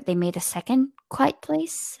didn't like that they made a second Quiet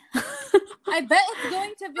Place. I bet it's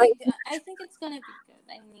going to Like, be. I think it's gonna be good.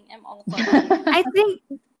 I mean, I'm all for it. I think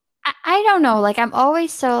I don't know. Like I'm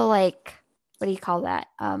always so like, what do you call that?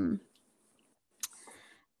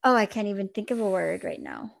 Oh, I can't even think of a word right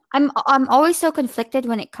now. I'm always so conflicted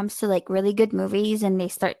when it comes to like really good movies and they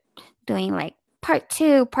start doing like part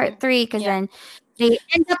two, part three, because Yeah. then they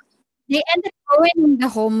end up they end up ruining the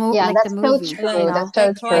whole Yeah, like the that's so movie, you Like true. know? That's the so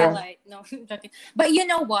Yeah. true. Twilight. No, I'm joking. But you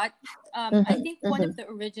know what? I Mm-hmm. think one Mm-hmm. of the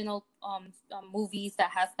original movies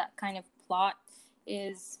that has that kind of plot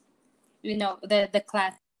is the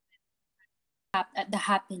class the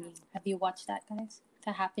Happening. Have you watched that, guys?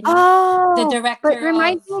 The Happening. The Oh, but director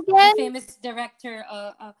remind of me the again. famous director.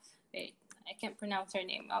 Wait, I can't pronounce her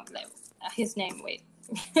name. Like, his name. Wait.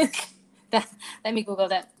 that, let me Google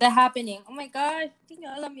that. The Happening. Oh my gosh, hindi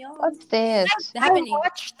niyo alam yun. What's this? The I Happening.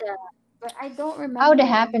 watched that, but I don't Oh, the remember.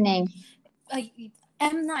 happening. Uh,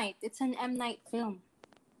 M Night. It's an M Night film.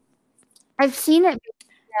 I've seen it.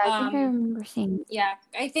 Yeah, I think I Um, remember seeing it. yeah,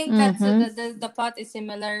 I think that's Mm-hmm. the plot is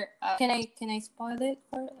similar. Can I spoil it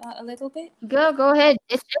for a little bit? Go ahead.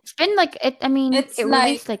 It's been like it. I mean, It's it like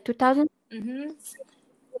released like 2000. mm-hmm,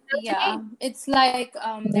 yeah, it's like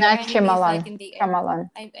their Not enemy is like Shyamalan. in the air. Shyamalan.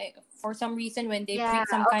 For some reason when they Yeah. breed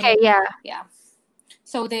some kind Okay. of Yeah. yeah,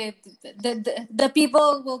 so the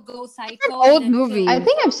people will go It's an psycho and old then kill I movie.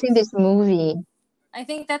 think I've seen themselves. this movie. I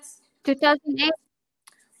think that's 2008.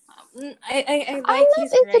 I I'm like not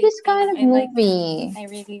his into this kind writing. of movie. I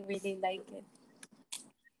really really like it.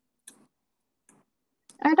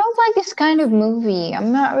 I don't like this kind of movie.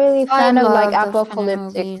 I'm not really a I fan of like love those kind of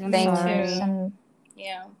apocalyptic movies. I'm Me things, too. sorry. and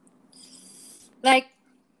Yeah, like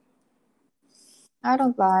I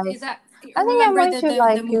don't like. is that I think I'm remember more into the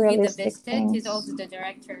like movie The realistic Visit? He's things. also the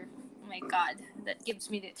director. Oh my god, that gave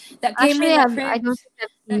me Actually, the I don't creeps. think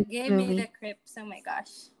I've seen That this gave me the movie. creeps. Oh my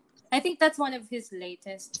gosh, I think that's one of his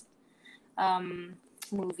latest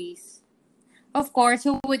movies. Of course,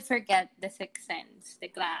 who would forget The Sixth Sense, The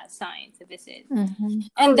Glass, Signs, The Visit, Mm-hmm.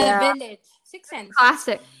 Oh and The yeah, Village. Sixth Sense,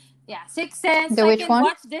 classic. yeah, Sixth Sense. The I which can one?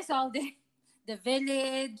 watch this all day. The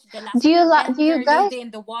Village, The Last Do you like? Do you Airbender, Little guys? Day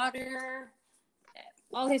in the Water,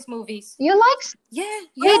 all his movies. You like? Yeah,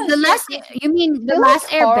 Wait, the yes, yes, last. yes. You mean the You last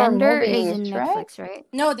like horror Airbender is movies, in right? Netflix, right?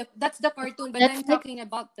 No, that's the cartoon, but I'm Netflix. talking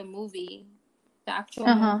about the movie, the actual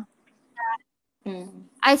Uh movie. huh. Mm.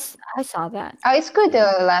 I saw that. Oh, it's good.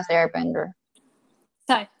 The Last Airbender.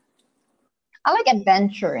 So I like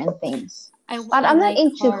adventure and things, but I I'm not like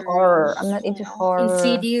into horror. I'm horrors, not into horror,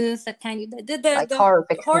 Insidious, that kind of like horror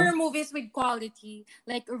the horror fiction. movies with quality,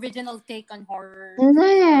 like original take on horror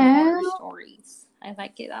No, stories. I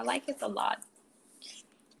like it. I like it a lot.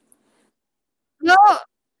 No.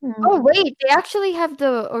 Oh Hmm. wait, they actually have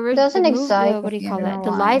the Doesn't move the excite what do you me. I call don't know that?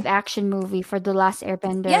 The why. live action movie for The Last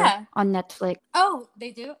Airbender Yeah. on Netflix. Oh, they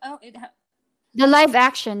do. The live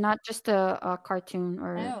action, not just the cartoon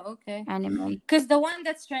or Oh, okay. anime. Because the one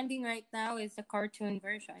that's trending right now is the cartoon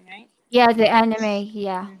version, right? Yeah, the anime.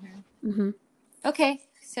 Yeah. Mm-hmm. Mm-hmm. Okay,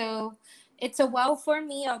 so it's a wow for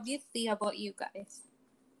me. Obviously, how about you guys?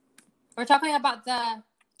 We're talking about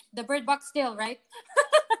the Bird Box still, right?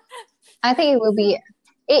 I think it will be.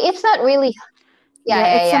 It's not really. Yeah, Yeah,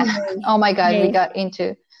 yeah, it's a yeah. May. Oh my God, we May. got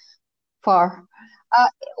into far. Uh,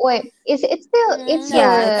 Wait, is it's still it's No,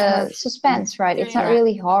 Yeah, it's more a suspense. suspense, right? It's not thriller. Yeah.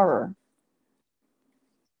 really horror.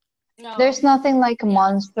 No, There's nothing like yeah,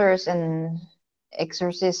 monsters and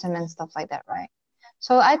exorcism and stuff like that, right?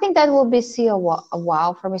 So I think that will be see a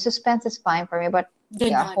wow for me. Suspense is fine for me, but do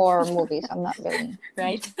yeah, not. horror movies I'm not really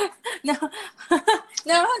Right? into. No,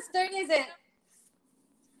 no. Whose turn is it?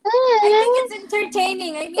 I think it's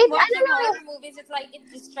entertaining. I mean, I watching don't horror know. movies, it like it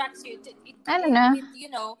distracts you. I don't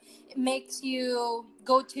know. It makes you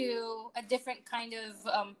go to a different kind of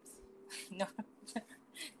no,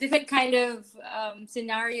 different kind of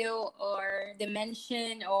scenario or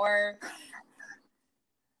dimension or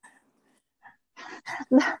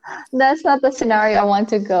That's not the scenario I want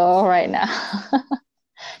to go right now.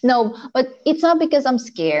 No, but it's not because I'm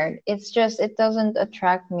scared. It's just it doesn't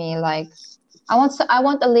attract me. Like I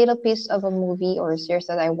want a little piece of a movie or a series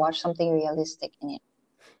that I watch something realistic in it,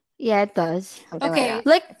 Yeah, it does. something like okay. that.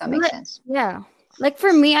 Like, If that makes sense. yeah. Like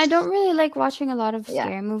for me, I don't really like watching a lot of Yeah.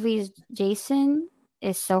 scary movies. Jason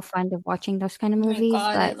is so fond of watching those kind of Oh my movies,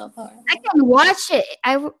 god, I but love horror. I can watch it.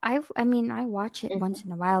 I mean, I watch it once Mhm.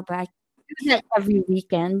 in a while, but I do that every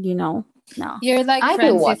weekend. No. You're like I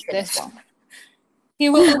do watch Francis. it as This well. he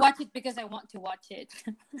will watch it because I want to watch it.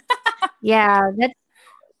 Yeah, that's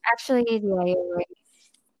actually the way.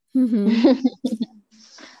 Mm-hmm.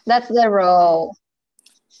 That's the role.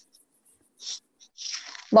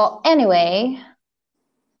 Well, anyway,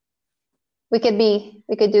 we could be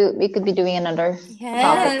doing another topic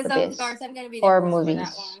Yes, for of this course. I'm gonna be the horror host for that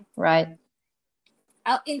movies, one. right?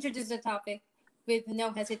 I'll introduce the topic with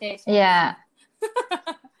no hesitation. Yeah,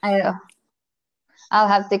 I I'll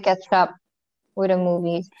have to catch up with the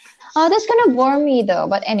movies. Oh, that's gonna bore me though.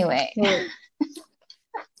 But anyway, So,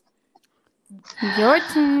 your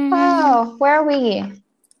turn. oh, where are we?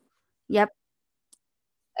 Yep.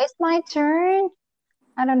 It's my turn.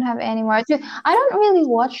 I don't have any more. I don't really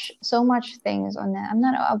watch so much things on that. I'm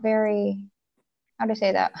not a very how do you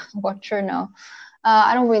say that watcher? No,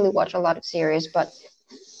 I don't really watch a lot of series, but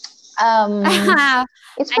I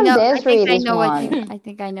it's from know. Desiree. This I one.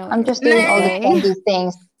 think I know what I'm you're just gonna doing all the Meh. say. trendy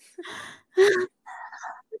things.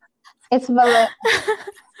 It's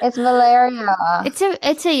it's Valeria.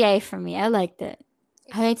 It's a yay for me. I liked it.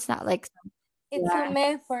 I mean, it's not like It's a yeah.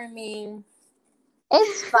 meh for me.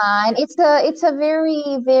 It's fine. It's a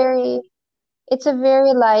it's a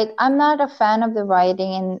very light. I'm not a fan of the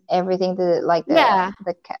writing and everything. Yeah.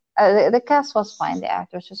 The cast was fine. The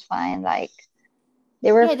actors was fine. Like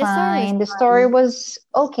they were Yeah, the story is fine. The story fun. was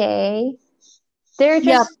okay. They're Yep.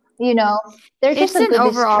 just they're just It's a an good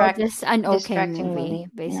overall just an okay distracting movie, movie.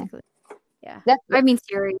 basically. Yeah. That's I mean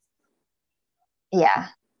series. yeah,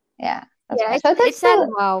 yeah. That's Yeah, fine. it's So that's it's not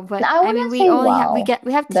the wow, but I I mean wouldn't we say only have wow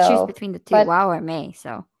we have to choose though, between the two, but wow or May,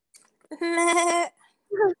 so Meh.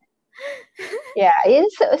 yeah,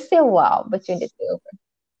 it's still wow between the two.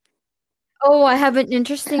 oh, I have an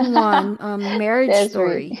interesting one. Marriage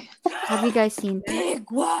Desiree. Story. Have you guys seen that?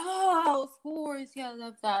 Big wow, of course. Yeah, I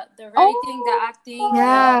love that. The writing, the Oh acting,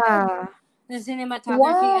 Yeah. the cinematography,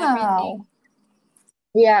 wow. everything.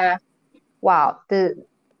 Yeah. Wow. The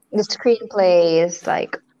screenplay is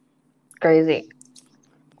like crazy.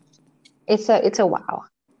 It's a wow.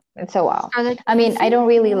 It's a wow. Scarlett I mean, I Johansson? don't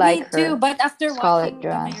really like Me too, her, but after Scarlett watching The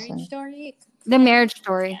Marriage Johansson. Story, The Marriage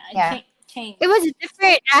Story. yeah, Yeah. It changed. was a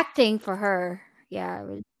different acting for her. Yeah, it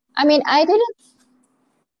was, I mean, I didn't.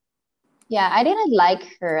 Yeah, I didn't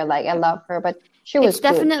like her. Like I love her, but she it's was good.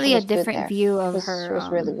 She definitely a was good different there. view of She her was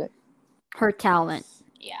really good. her talent.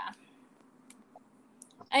 Yeah.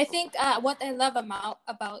 I think what I love about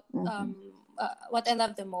Hmm. what I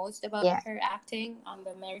love the most about Yeah. her acting on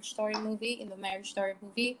the Marriage Story movie in the Marriage Story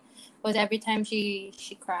movie was every time she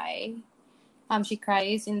cries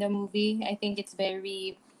in the movie. I think it's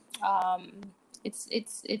very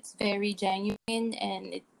it's very genuine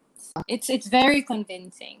and it's very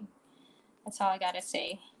convincing. That's all I gotta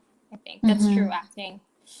say. I think that's true Hmm. acting.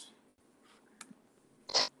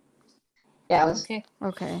 Yeah, it was. Okay.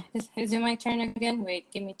 Okay. Is it my turn again?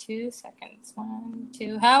 Wait, give me 2 seconds. 1,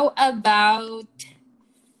 2. How about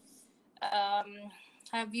um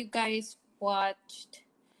have you guys watched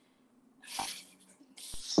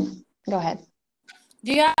Go ahead.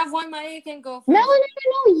 do you have one, Maya? You can go No, no, first. no,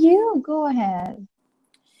 no. You go ahead.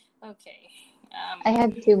 Okay. I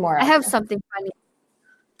have two more I have also. something funny.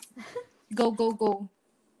 Go, go, go.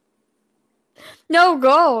 No,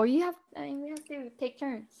 go. You have. I mean, we have to take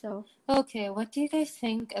turns. So. Okay, what do you guys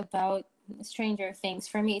think about Stranger Things?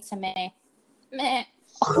 For me, it's a meh. Meh.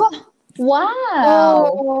 Wow.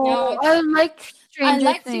 Oh, No, I like I Stranger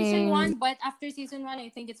like season Things. one, but after season one, I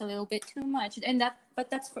think it's a little bit too much. And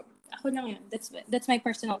but that's for ako lang yun. That's my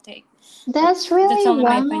personal take. That's That's really only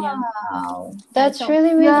my opinion. wow. Yeah. That's So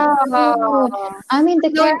really, really Yeah. good. I mean,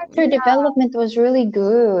 the No, character development was really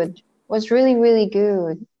good. Was really, really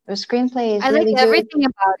good. The screenplay is I like really good. everything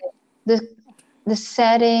about it. The the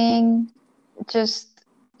setting, just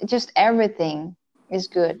just everything is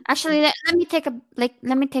good. Actually, let me take a let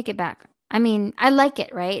me take it back. I mean, I like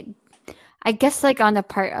it, right? I guess like on the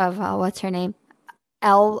part of what's her name?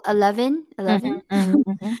 L 11 Mm-hmm, 11.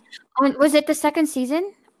 mm-hmm, Was it the second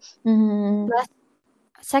season? mm-hmm. Last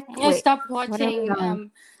I wait. stopped What are we watching.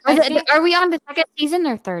 on? I think Are we on the second season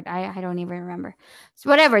or third? I don't even remember. So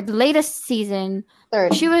whatever, the latest season,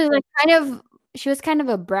 she Third. was like she was kind of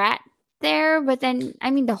a brat there, but then I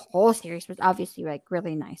mean the whole series was obviously like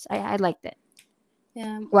really nice. I liked it.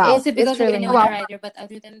 Wow. is it It's because of really Winona nice. Wow. Ryder? But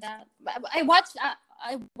other than that, I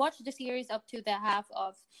watched the series up to the half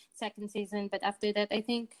of second season. But after that, I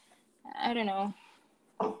think I don't know.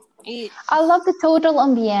 It, I love the total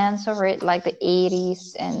ambience of it, like the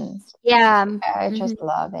 80s, and Yeah. I Mhm. just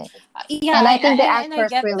love it. yeah, And I think the and I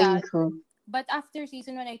actors get really that. good. But after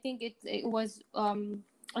season one, I think it was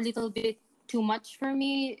a little bit too much for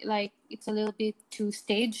me. Like it's a little bit too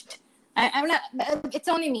staged. I'm not. It's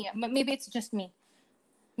only me. Maybe it's just me.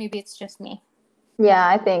 Maybe it's just me. Yeah,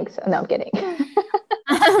 I think so. No, I'm kidding.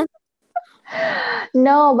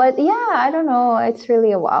 No, but yeah, I don't know. It's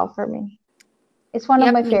really a wow for me. It's one of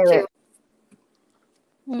Yep, my me too. favorite.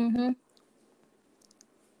 Mm-hmm.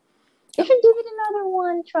 You should give it another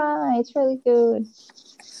one try. It's really good.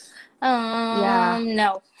 Yeah.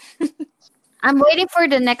 No. I'm waiting for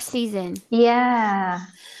the next season. Yeah,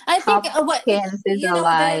 I think what Hopkins is you know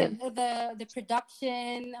alive. the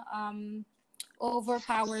production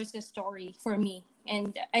overpowers the story for me,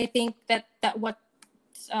 and I think that what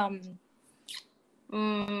um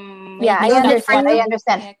Yeah, made me I Was stop it for understand. I you? watching.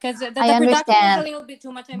 understand. Yeah, because I the production was a understand. little bit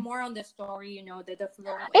too much. I'm more on the story, the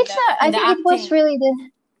flow It's not. I and the think it was acting. really the.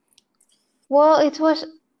 Well, it was.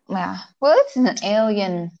 Yeah. Well, it's an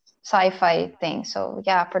alien sci-fi thing, so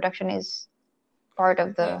yeah, production is part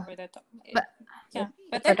of Yeah, the for that. But Yeah,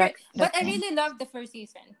 but I production. really loved the first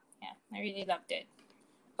season. Yeah, I really loved it.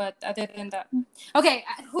 But other than that, okay,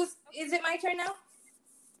 who's is it my turn now?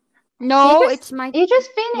 You no, just it's my you just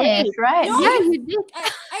wait. finished, right? No, Yeah, you. you did.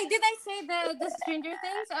 I did I say the Stranger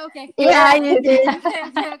Things? Okay, Yeah, Yeah, you you did. did. okay,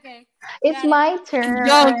 okay, okay. It's Got it. my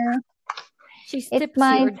Don't. turn. She's It's tipsy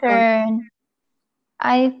my or drunk. turn.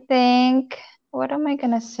 I think. What am I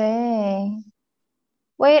gonna say?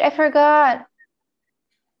 Wait, I forgot.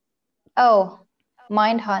 Oh,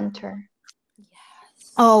 Mindhunter.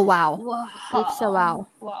 Yes. Oh wow. It's a Wow. wow.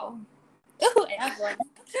 Wow. Oh, I have one.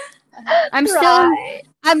 I'm still Right.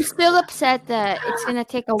 I'm still upset that it's gonna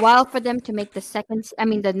take a while for them to make the I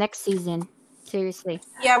mean the next season. Seriously.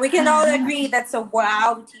 Yeah, we can all agree that's a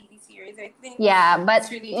wow TV series. I think Yeah, but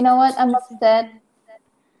it's really. you know what? I'm upset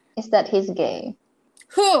is that he's gay.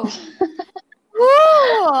 Who? Woo!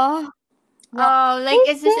 Well, Oh, like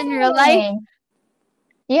He's is this in real life? gay.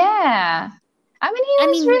 Yeah. I mean, he I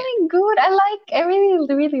was mean, really good. I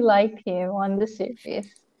really, really liked him on the series.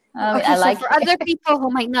 I mean, okay, I so like for other people who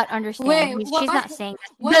might not understand, wait, she's not saying that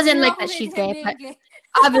she what's doesn't like wrong that with she's him gay, but being gay?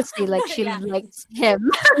 obviously, like she Yeah, likes him.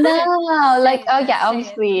 no, like say it oh then. yeah, Say it.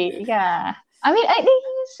 obviously, yeah. I mean, I think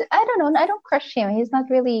I don't know, I don't crush him. He's not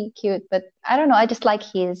really cute, but I don't know. I just like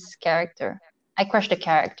his character. I crush the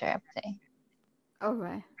character, I would say.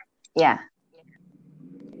 Okay. Yeah.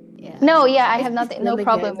 Yeah. No, yeah, I It's have just nothing, no really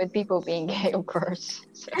problem good. with people being gay, of course.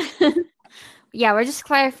 So. Yeah, we're just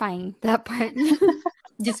clarifying that part.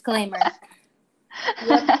 Disclaimer.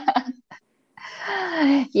 Yep.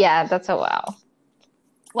 Yeah, that's a wow.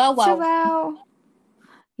 Well, It's a wow. wow.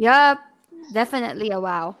 Yup. Definitely a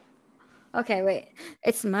wow. Okay, wait.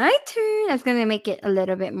 It's my turn. I was gonna make it a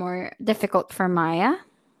little bit more difficult for Maya.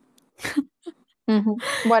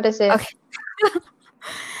 What is it? Okay.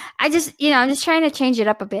 I'm just trying to change it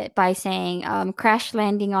up a bit by saying Crash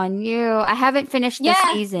Landing on You. I haven't finished the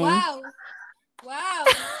Yeah. season. Wow. Wow.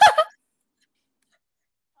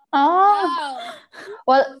 Oh, Oh,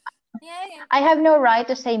 well, yeah, yeah. I have no right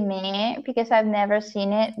to say me because I've never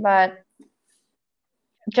seen it, but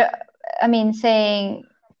ju I mean, saying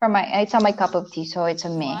from my, it's not my cup of tea, so it's a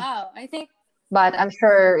me. Wow. I think But I'm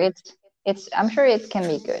sure I'm sure it can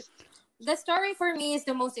be good. the story for me is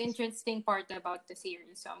the most interesting part about the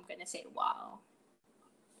series, so I'm gonna say wow.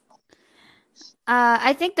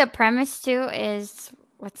 I think the premise too is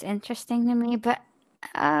what's interesting to me, but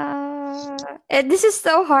this is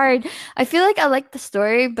so hard. I feel like I like the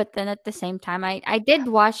story, but then at the same time, I did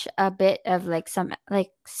watch a bit of like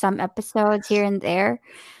some episodes here and there,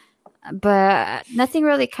 but nothing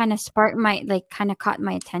really kind of sparked my like kind of caught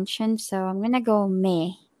my attention. So I'm gonna go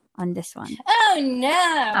May on this one. Oh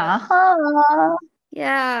no. Uh-huh.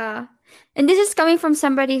 Yeah, and this is coming from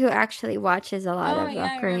somebody who actually watches a lot Oh of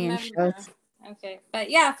yeah, I Korean remember. shows. Okay, but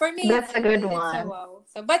yeah, for me, That's a good it's a one. wow.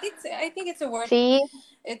 So, but I think See?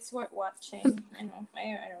 it's worth watching. I know,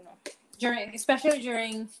 I don't know, during especially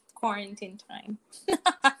during quarantine time.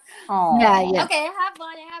 Yeah, Oh. yeah. Okay, I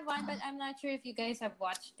have one, but I'm not sure if you guys have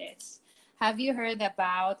watched this. Have you heard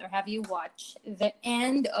about or have you watched The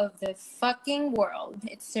End of the Fucking World?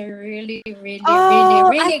 It's a really, really, really, Oh,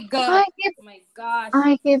 really good. I keep Oh my gosh.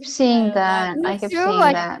 I keep seeing I love that. me I this. keep too. seeing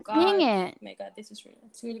I My that. sing God. it. My God, this is really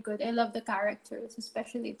it's really good. I love the characters,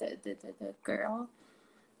 especially the girl.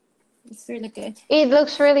 It's really good. It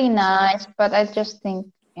looks really nice, but I just think,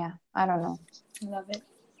 yeah, I don't know. I love it.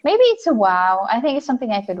 Maybe it's a wow. I think it's something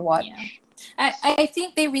I could Yeah. watch. I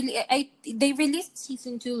think they released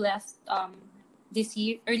season two last this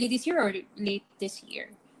year, early this year or late this year.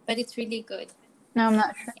 But it's really good. No, I'm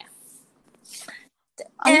not sure. Yeah.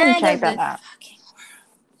 I'm gonna End check of that the out. fucking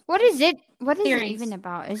What is it? What is it even series.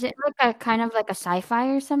 about? Is it like a kind of like a sci-fi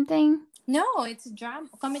or something? No, it's a drama,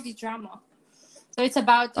 comedy drama. So it's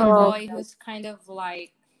about a Oh, boy who's kind of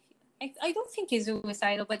like I don't think he's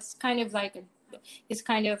suicidal, but it's kind of like it's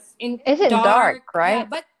kind of in is it dark, dark. Yeah, right?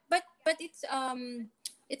 but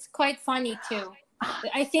it's quite funny too.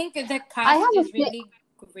 I think the I cast have a is really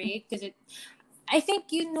great because it. I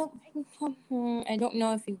think you know. I don't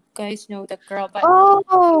know if you guys know the girl, but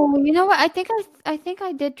Oh, you know what? I think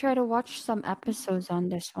I did try to watch some episodes on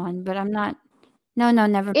this one, but I'm not. No, no,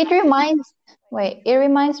 never. it reminds it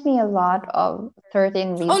reminds me a lot of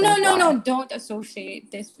 13 oh no Reasons no Why. no! Don't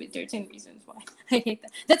associate this with 13 Reasons Why. I hate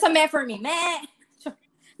that. That's a meh for me. Meh.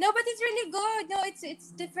 No, but it's really good. No,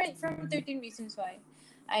 it's different from 13 Reasons Why.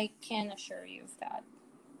 I can assure you of that.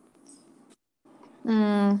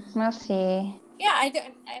 We'll see. Yeah,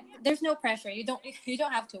 there's no pressure. You don't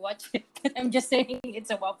have to watch it. I'm just saying it's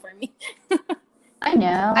a wow for me. I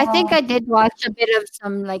I think know. I did watch a bit of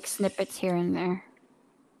some like snippets here and there.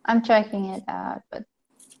 I'm checking it out, but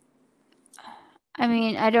I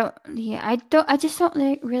mean, I don't. Yeah, I don't. I just don't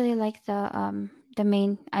really like the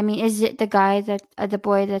main. I mean, is it the guy that the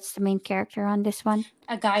boy that's the main character on this one?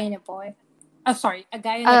 A guy and a boy. Oh, sorry, a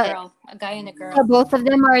guy and a Uh, girl. A guy and a so girl. both of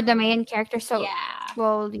them are the main character. So, Yeah,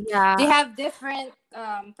 well, they yeah, have different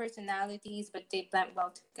personalities, but they blend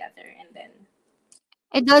well together. And then,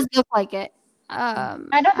 it does look like it. I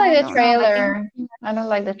don't I like the don't know. trailer. I don't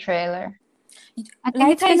like the trailer. I think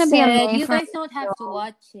like it's I gonna be a said, main you for guys me don't have to too.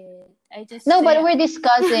 watch it. I just No, but say, we're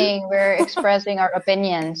discussing, we're expressing our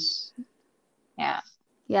opinions. Yeah.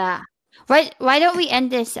 Yeah. Why don't we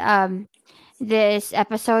end this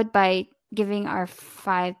episode by giving our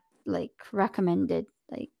five like recommended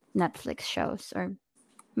like Netflix shows or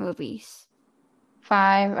movies?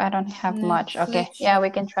 5, I don't have much. Okay. Netflix Yeah, show. we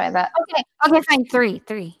can try that. Okay. Okay, fine.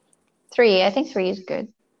 Three. 3, I think 3 is good.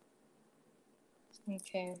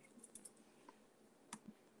 Okay.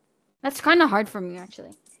 That's kind of hard for me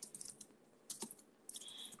actually.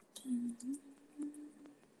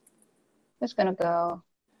 Who's gonna go?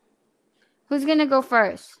 Who's gonna go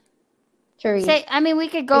first? 3. Say, I mean, we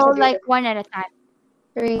could go Teresa, do like it. one at a time.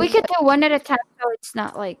 We could 3. do one at a time so it's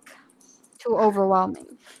not like too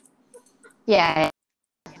overwhelming. Yeah.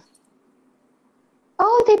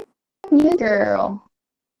 Oh, they new girl.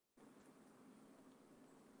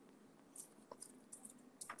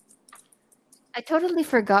 I totally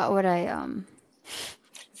forgot what I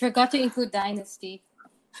Forgot to include Dynasty.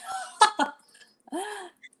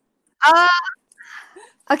 Uh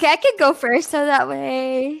okay, I could go first so that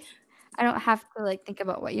way I don't have to like think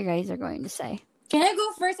about what you guys are going to say. Can I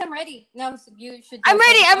go first? I'm ready. No, so you should I'm go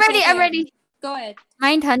ready. first. I'm Okay, ready. I'm okay. ready. Go ahead.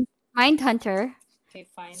 Mindhunter, Okay,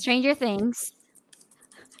 fine. Stranger Things.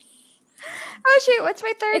 Oh shoot, what's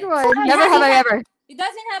my third It one? Never have doesn't I have ever. it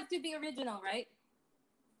doesn't have to be original, right?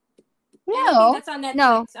 Anything No. that's on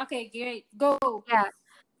No. Netflix. Okay, great. Go. Yeah.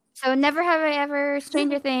 So Never Have I Ever,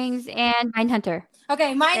 Stranger Things, and Mindhunter.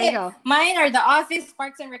 Okay, Okay, go. mine are The Office,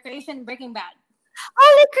 Parks and Recreation, Breaking Bad.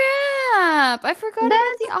 Holy crap! I forgot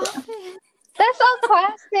about The That's Office. that's all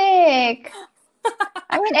classic.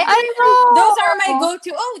 I mean, I Those are my know.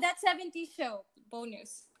 go-to. Oh, that 70s show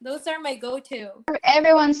bonus. Those are my go-to.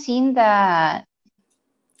 everyone's seen that.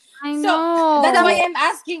 I So that's why know. I'm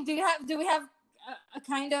asking. Do we have a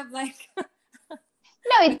kind of like No,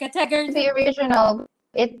 a it has to category? be original.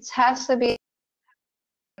 It has to be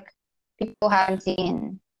people haven't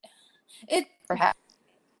seen, It. perhaps.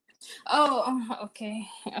 Okay.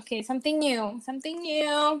 Okay, something new. Something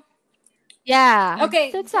new. Yeah,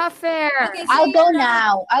 Okay. that's not fair. Okay, I'll say go your round.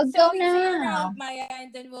 now. I'll So go you say your now. round, Maya,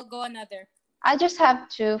 and then we'll go another. I just have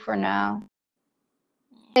two for now.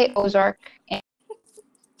 Say Ozark and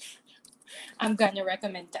I'm gonna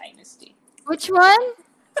recommend Dynasty. Which one?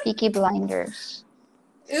 Peaky Blinders.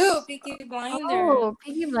 Ooh, Peaky Blinder. Oh,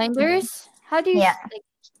 Peaky Blinders. How do you Yeah, like?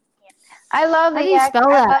 I love How do the you act. spell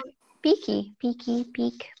I that? love peeking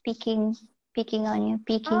on you,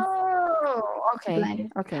 peeking. Oh, Peaky okay,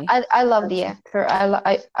 Blinders. okay. I love the Gotcha. actor.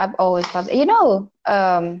 I've always loved it.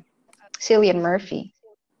 Cillian Murphy.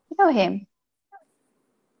 You know him.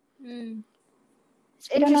 Mm. It's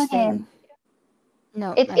You don't know him. interesting.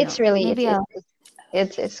 No, It's I it's don't. really Maybe I'll.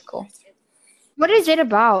 it's cool. What is it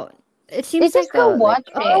about? It You seems just like go a like. watch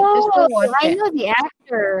it. Just go Oh, watch I it. know the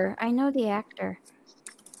actor. I know the actor.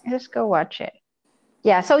 Just go watch it.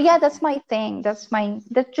 Yeah. So yeah, that's my thing. That's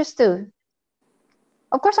just two.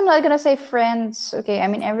 Of course, I'm not gonna say Friends. Okay. I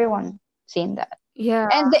mean, everyone seen that. Yeah,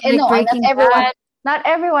 And like no, not Breaking everyone. Bad. Not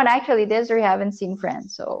everyone actually. Desiree haven't seen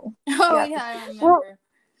Friends, so Oh yeah. yeah, I Well, remember.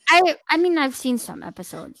 I mean I've seen some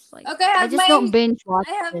episodes. Like Okay, I just don't binge watch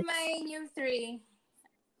I have it. my new three.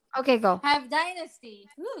 Okay, go. Have Dynasty.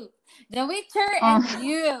 Ooh. The Witcher and Uh,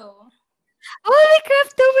 You. Holy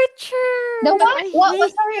crap, The the Witcher! what? I What?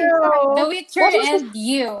 hate Sorry, sorry. The you. Witcher What was this? and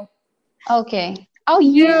You. Okay. Oh,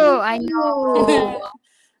 You, you. I know.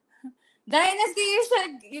 Dynasty,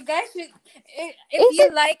 you guys should, Is it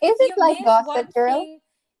if is it you like miss Gossip Girl? watching,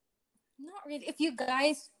 not really, if you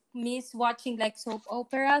guys miss watching like soap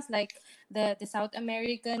operas, like the South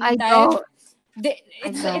American I type, don't.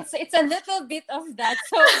 I don't. it's a little bit of that.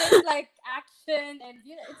 So there's like action, and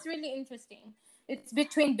it's really interesting. It's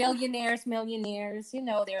between billionaires, millionaires,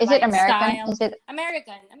 their Is it American? lifestyle. Is it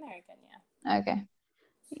American, okay?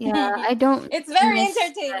 Yeah, yeah. I don't It's very miss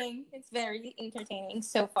entertaining. It's very entertaining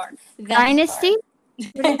so far. Thus Dynasty.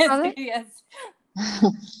 far. What do you call it? Yes.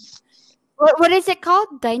 What is it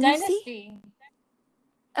called? Dynasty? Dynasty.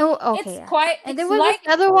 Oh, okay, It's yeah. quite. And then It's what was like.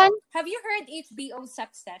 the other one? Have you heard HBO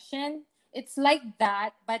Succession? It's like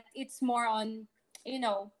that, but it's more on,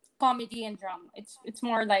 comedy and drama. It's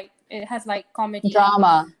more like it has like comedy and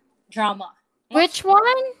Drama. drama. Which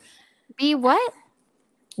one? Be what?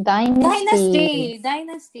 Dynasty.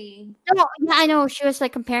 Dynasty. No, yeah, I know. She was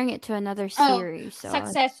like comparing it to another Oh, series. So.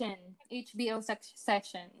 Succession. HBO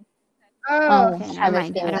Succession. Oh, Oh, okay. Never haven't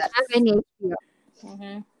mind. I seen don't that. have any HBO.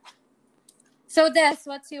 Mm-hmm. So, Des,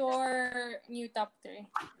 what's your new top three?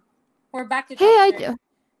 We're back to Hey, top three.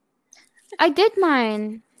 I did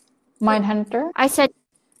mine. Mindhunter. I said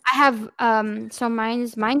I have so mine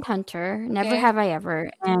is Mindhunter, Never Okay. Have I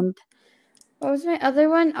Ever, and what was my other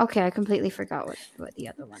one? Okay, I completely forgot what the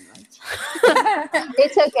other one was.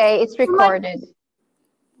 It's okay. It's recorded.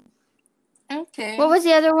 Okay. What was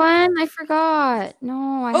the other one? I forgot.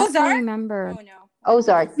 No, I have to Ozark? remember. Oh no.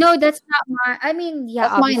 Ozark. No, that's not mine. I mean, yeah,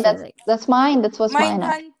 That's mine. obviously, That's like that's mine. That's what's mine.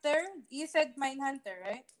 Mindhunter? You said Mindhunter,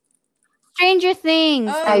 right? Stranger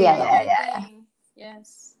Things. Oh, Oh There you yeah, go. yeah, Stranger yeah, Things.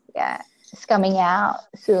 Yes. yeah. It's coming out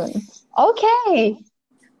soon. Okay.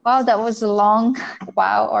 Wow, that was a long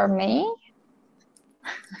wow or me.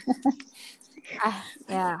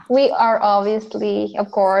 Yeah. We are obviously,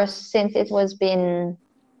 of course, since it was been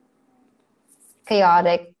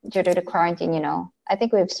chaotic due to the quarantine, I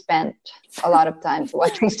think we've spent a lot of time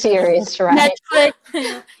watching series, right?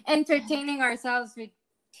 Netflix. Entertaining ourselves with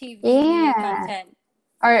TV Yeah. content.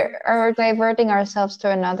 Or diverting ourselves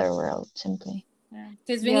to another world, simply.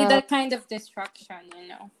 Because we need Yeah. that kind of distraction.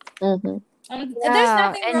 Mm-hmm. There's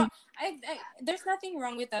Yeah, nothing wrong. and There's nothing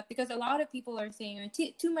wrong with that, because a lot of people are saying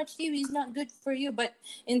too much TV is not good for you. But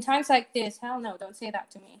in times like this, hell no, don't say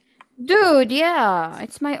that to me. dude, yeah,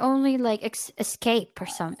 it's my only like escape or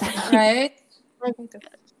something. Right? Like,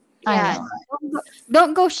 I yeah, know.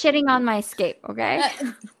 don't go shitting on my escape, okay?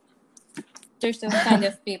 There's those kind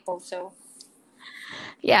of people. So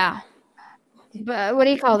Yeah, but what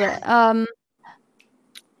do you call it? I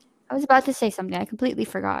was about to say something. I completely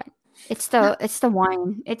forgot. It's the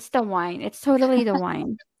wine. It's the wine. It's totally the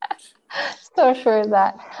wine. So sure of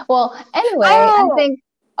that. Well, anyway, I Oh think.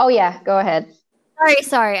 Oh yeah, go ahead.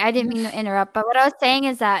 Sorry. I didn't mean to interrupt. But what I was saying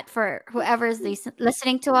is that for whoever's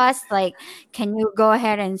listening to us, like, can you go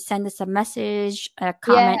ahead and send us a message, a Yeah.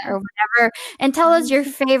 comment, or whatever, and tell us your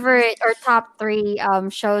favorite or top three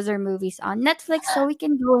shows or movies on Netflix so we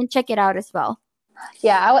can go and check it out as well.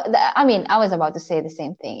 Yeah, I mean, I was about to say the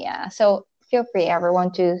same thing. Yeah. So feel free,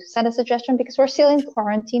 everyone, to send a suggestion because we're still in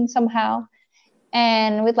quarantine somehow.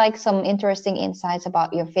 And we'd like some interesting insights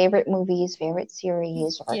about your favorite movies, favorite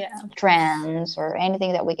series, or Yeah. trends, or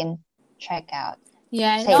anything that we can check out.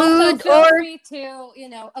 Yeah, and Say it. also Food feel or free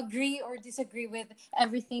to, agree or disagree with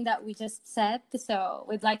everything that we just said. So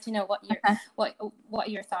we'd like to know what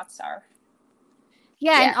your thoughts are.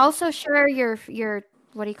 yeah, Yeah, and also share your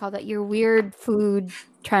what do you call that? Your weird food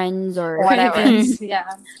trends or whatever. Cravings, yeah.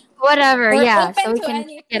 whatever. We're Yeah, so open we to can check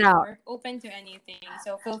it anything. out. We're open to anything.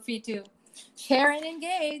 So feel free to share and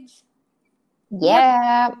engage. Yep.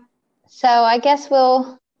 Yeah. So I guess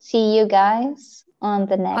we'll see you guys on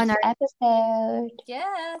the On next our episode.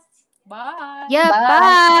 Yes. Bye. Yep. Bye.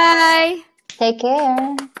 Bye. Take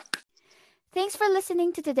care. Thanks for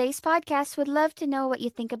listening to today's podcast. Would love to know what you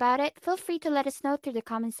think about it. Feel free to let us know through the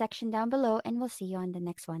comment section down below, and we'll see you on the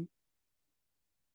next one.